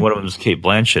 One of them is Kate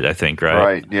Blanchett, I think, right?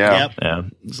 Right. Yeah. Yep. Yeah.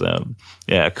 So,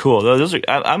 yeah, cool. Those are.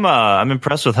 I'm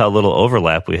impressed with how little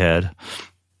overlap we had.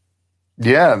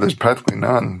 Yeah. There's practically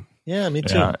none. Yeah, me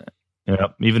too. Yeah.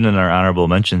 Even in our honorable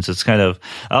mentions, it's kind of,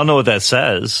 I don't know what that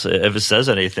says. If it says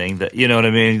anything that, you know what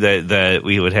I mean, that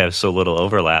we would have so little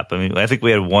overlap. I mean, I think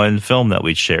we had one film that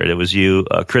we shared. It was you,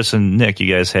 Chris and Nick.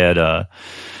 You guys had The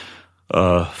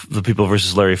People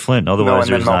versus Larry Flint. Otherwise,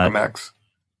 No, and there's then Malcolm not. X.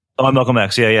 Oh, Malcolm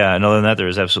X. Yeah. And other than that, there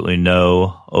is absolutely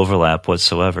no overlap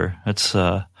whatsoever. It's,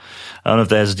 I don't know if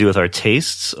that has to do with our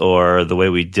tastes or the way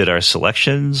we did our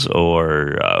selections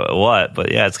or what,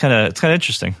 but yeah, it's kind of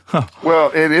interesting. Huh. Well,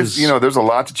 it is. There's a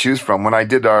lot to choose from. When I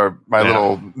did my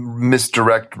little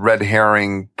misdirect red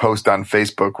herring post on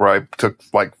Facebook, where I took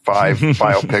like 5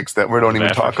 biopics that we don't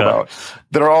even talk about,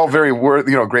 that are all very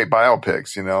great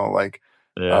biopics.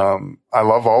 I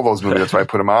love all those movies. That's why I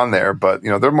put them on there. But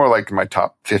they're more like my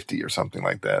top 50 or something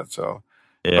like that. So.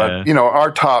 Yeah. But,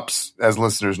 our tops, as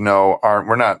listeners know,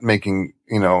 we're not making,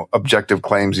 objective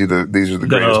claims either. These are the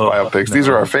greatest biopics. These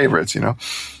are our favorites,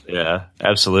 Yeah,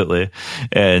 absolutely.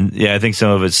 And yeah, I think some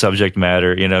of it's subject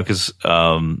matter,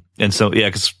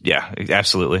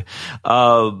 absolutely.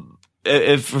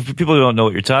 If for people who don't know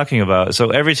what you're talking about,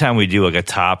 so every time we do like a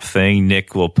top thing,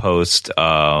 Nick will post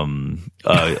a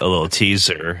little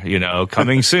teaser,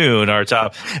 coming soon, our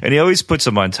top, and he always puts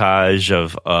a montage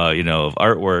of of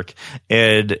artwork,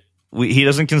 and he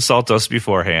doesn't consult us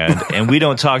beforehand, and we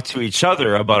don't talk to each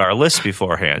other about our list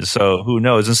beforehand. So who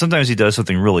knows? And sometimes he does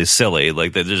something really silly,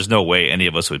 like that there's no way any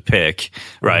of us would pick,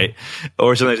 right?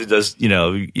 Or sometimes he does,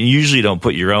 you usually don't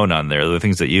put your own on there, the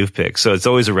things that you've picked. So it's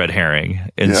always a red herring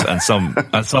on some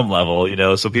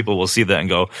level, so people will see that and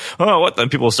go, oh, what? Then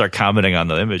people will start commenting on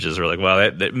the images. We're like,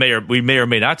 well, we may or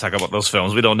may not talk about those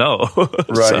films. We don't know.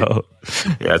 Right. So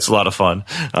yeah, it's a lot of fun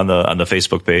on the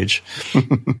Facebook page.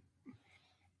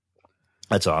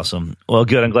 That's awesome. Well,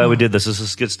 good. I'm glad we did this. This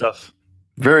is good stuff.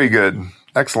 Very good.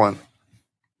 Excellent.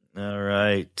 All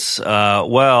right.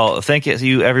 Well, thank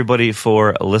you everybody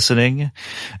for listening.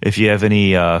 If you have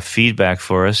any feedback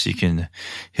for us, you can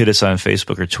hit us on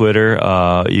Facebook or Twitter.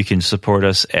 You can support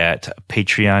us at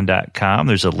patreon.com.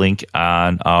 There's a link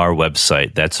on our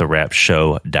website. That's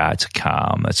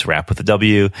awrapshow.com. That's rap with a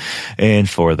W. And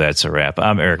for That's a Wrap,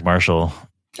 I'm Eric Marshall.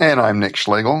 And I'm Nick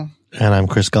Schlegel. And I'm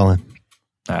Chris Cullen.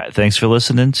 All right. Thanks for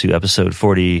listening to episode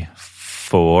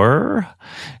 44. And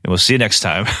we'll see you next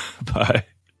time. Bye.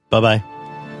 Bye-bye.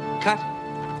 Cut.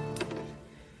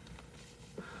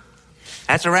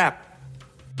 That's a wrap.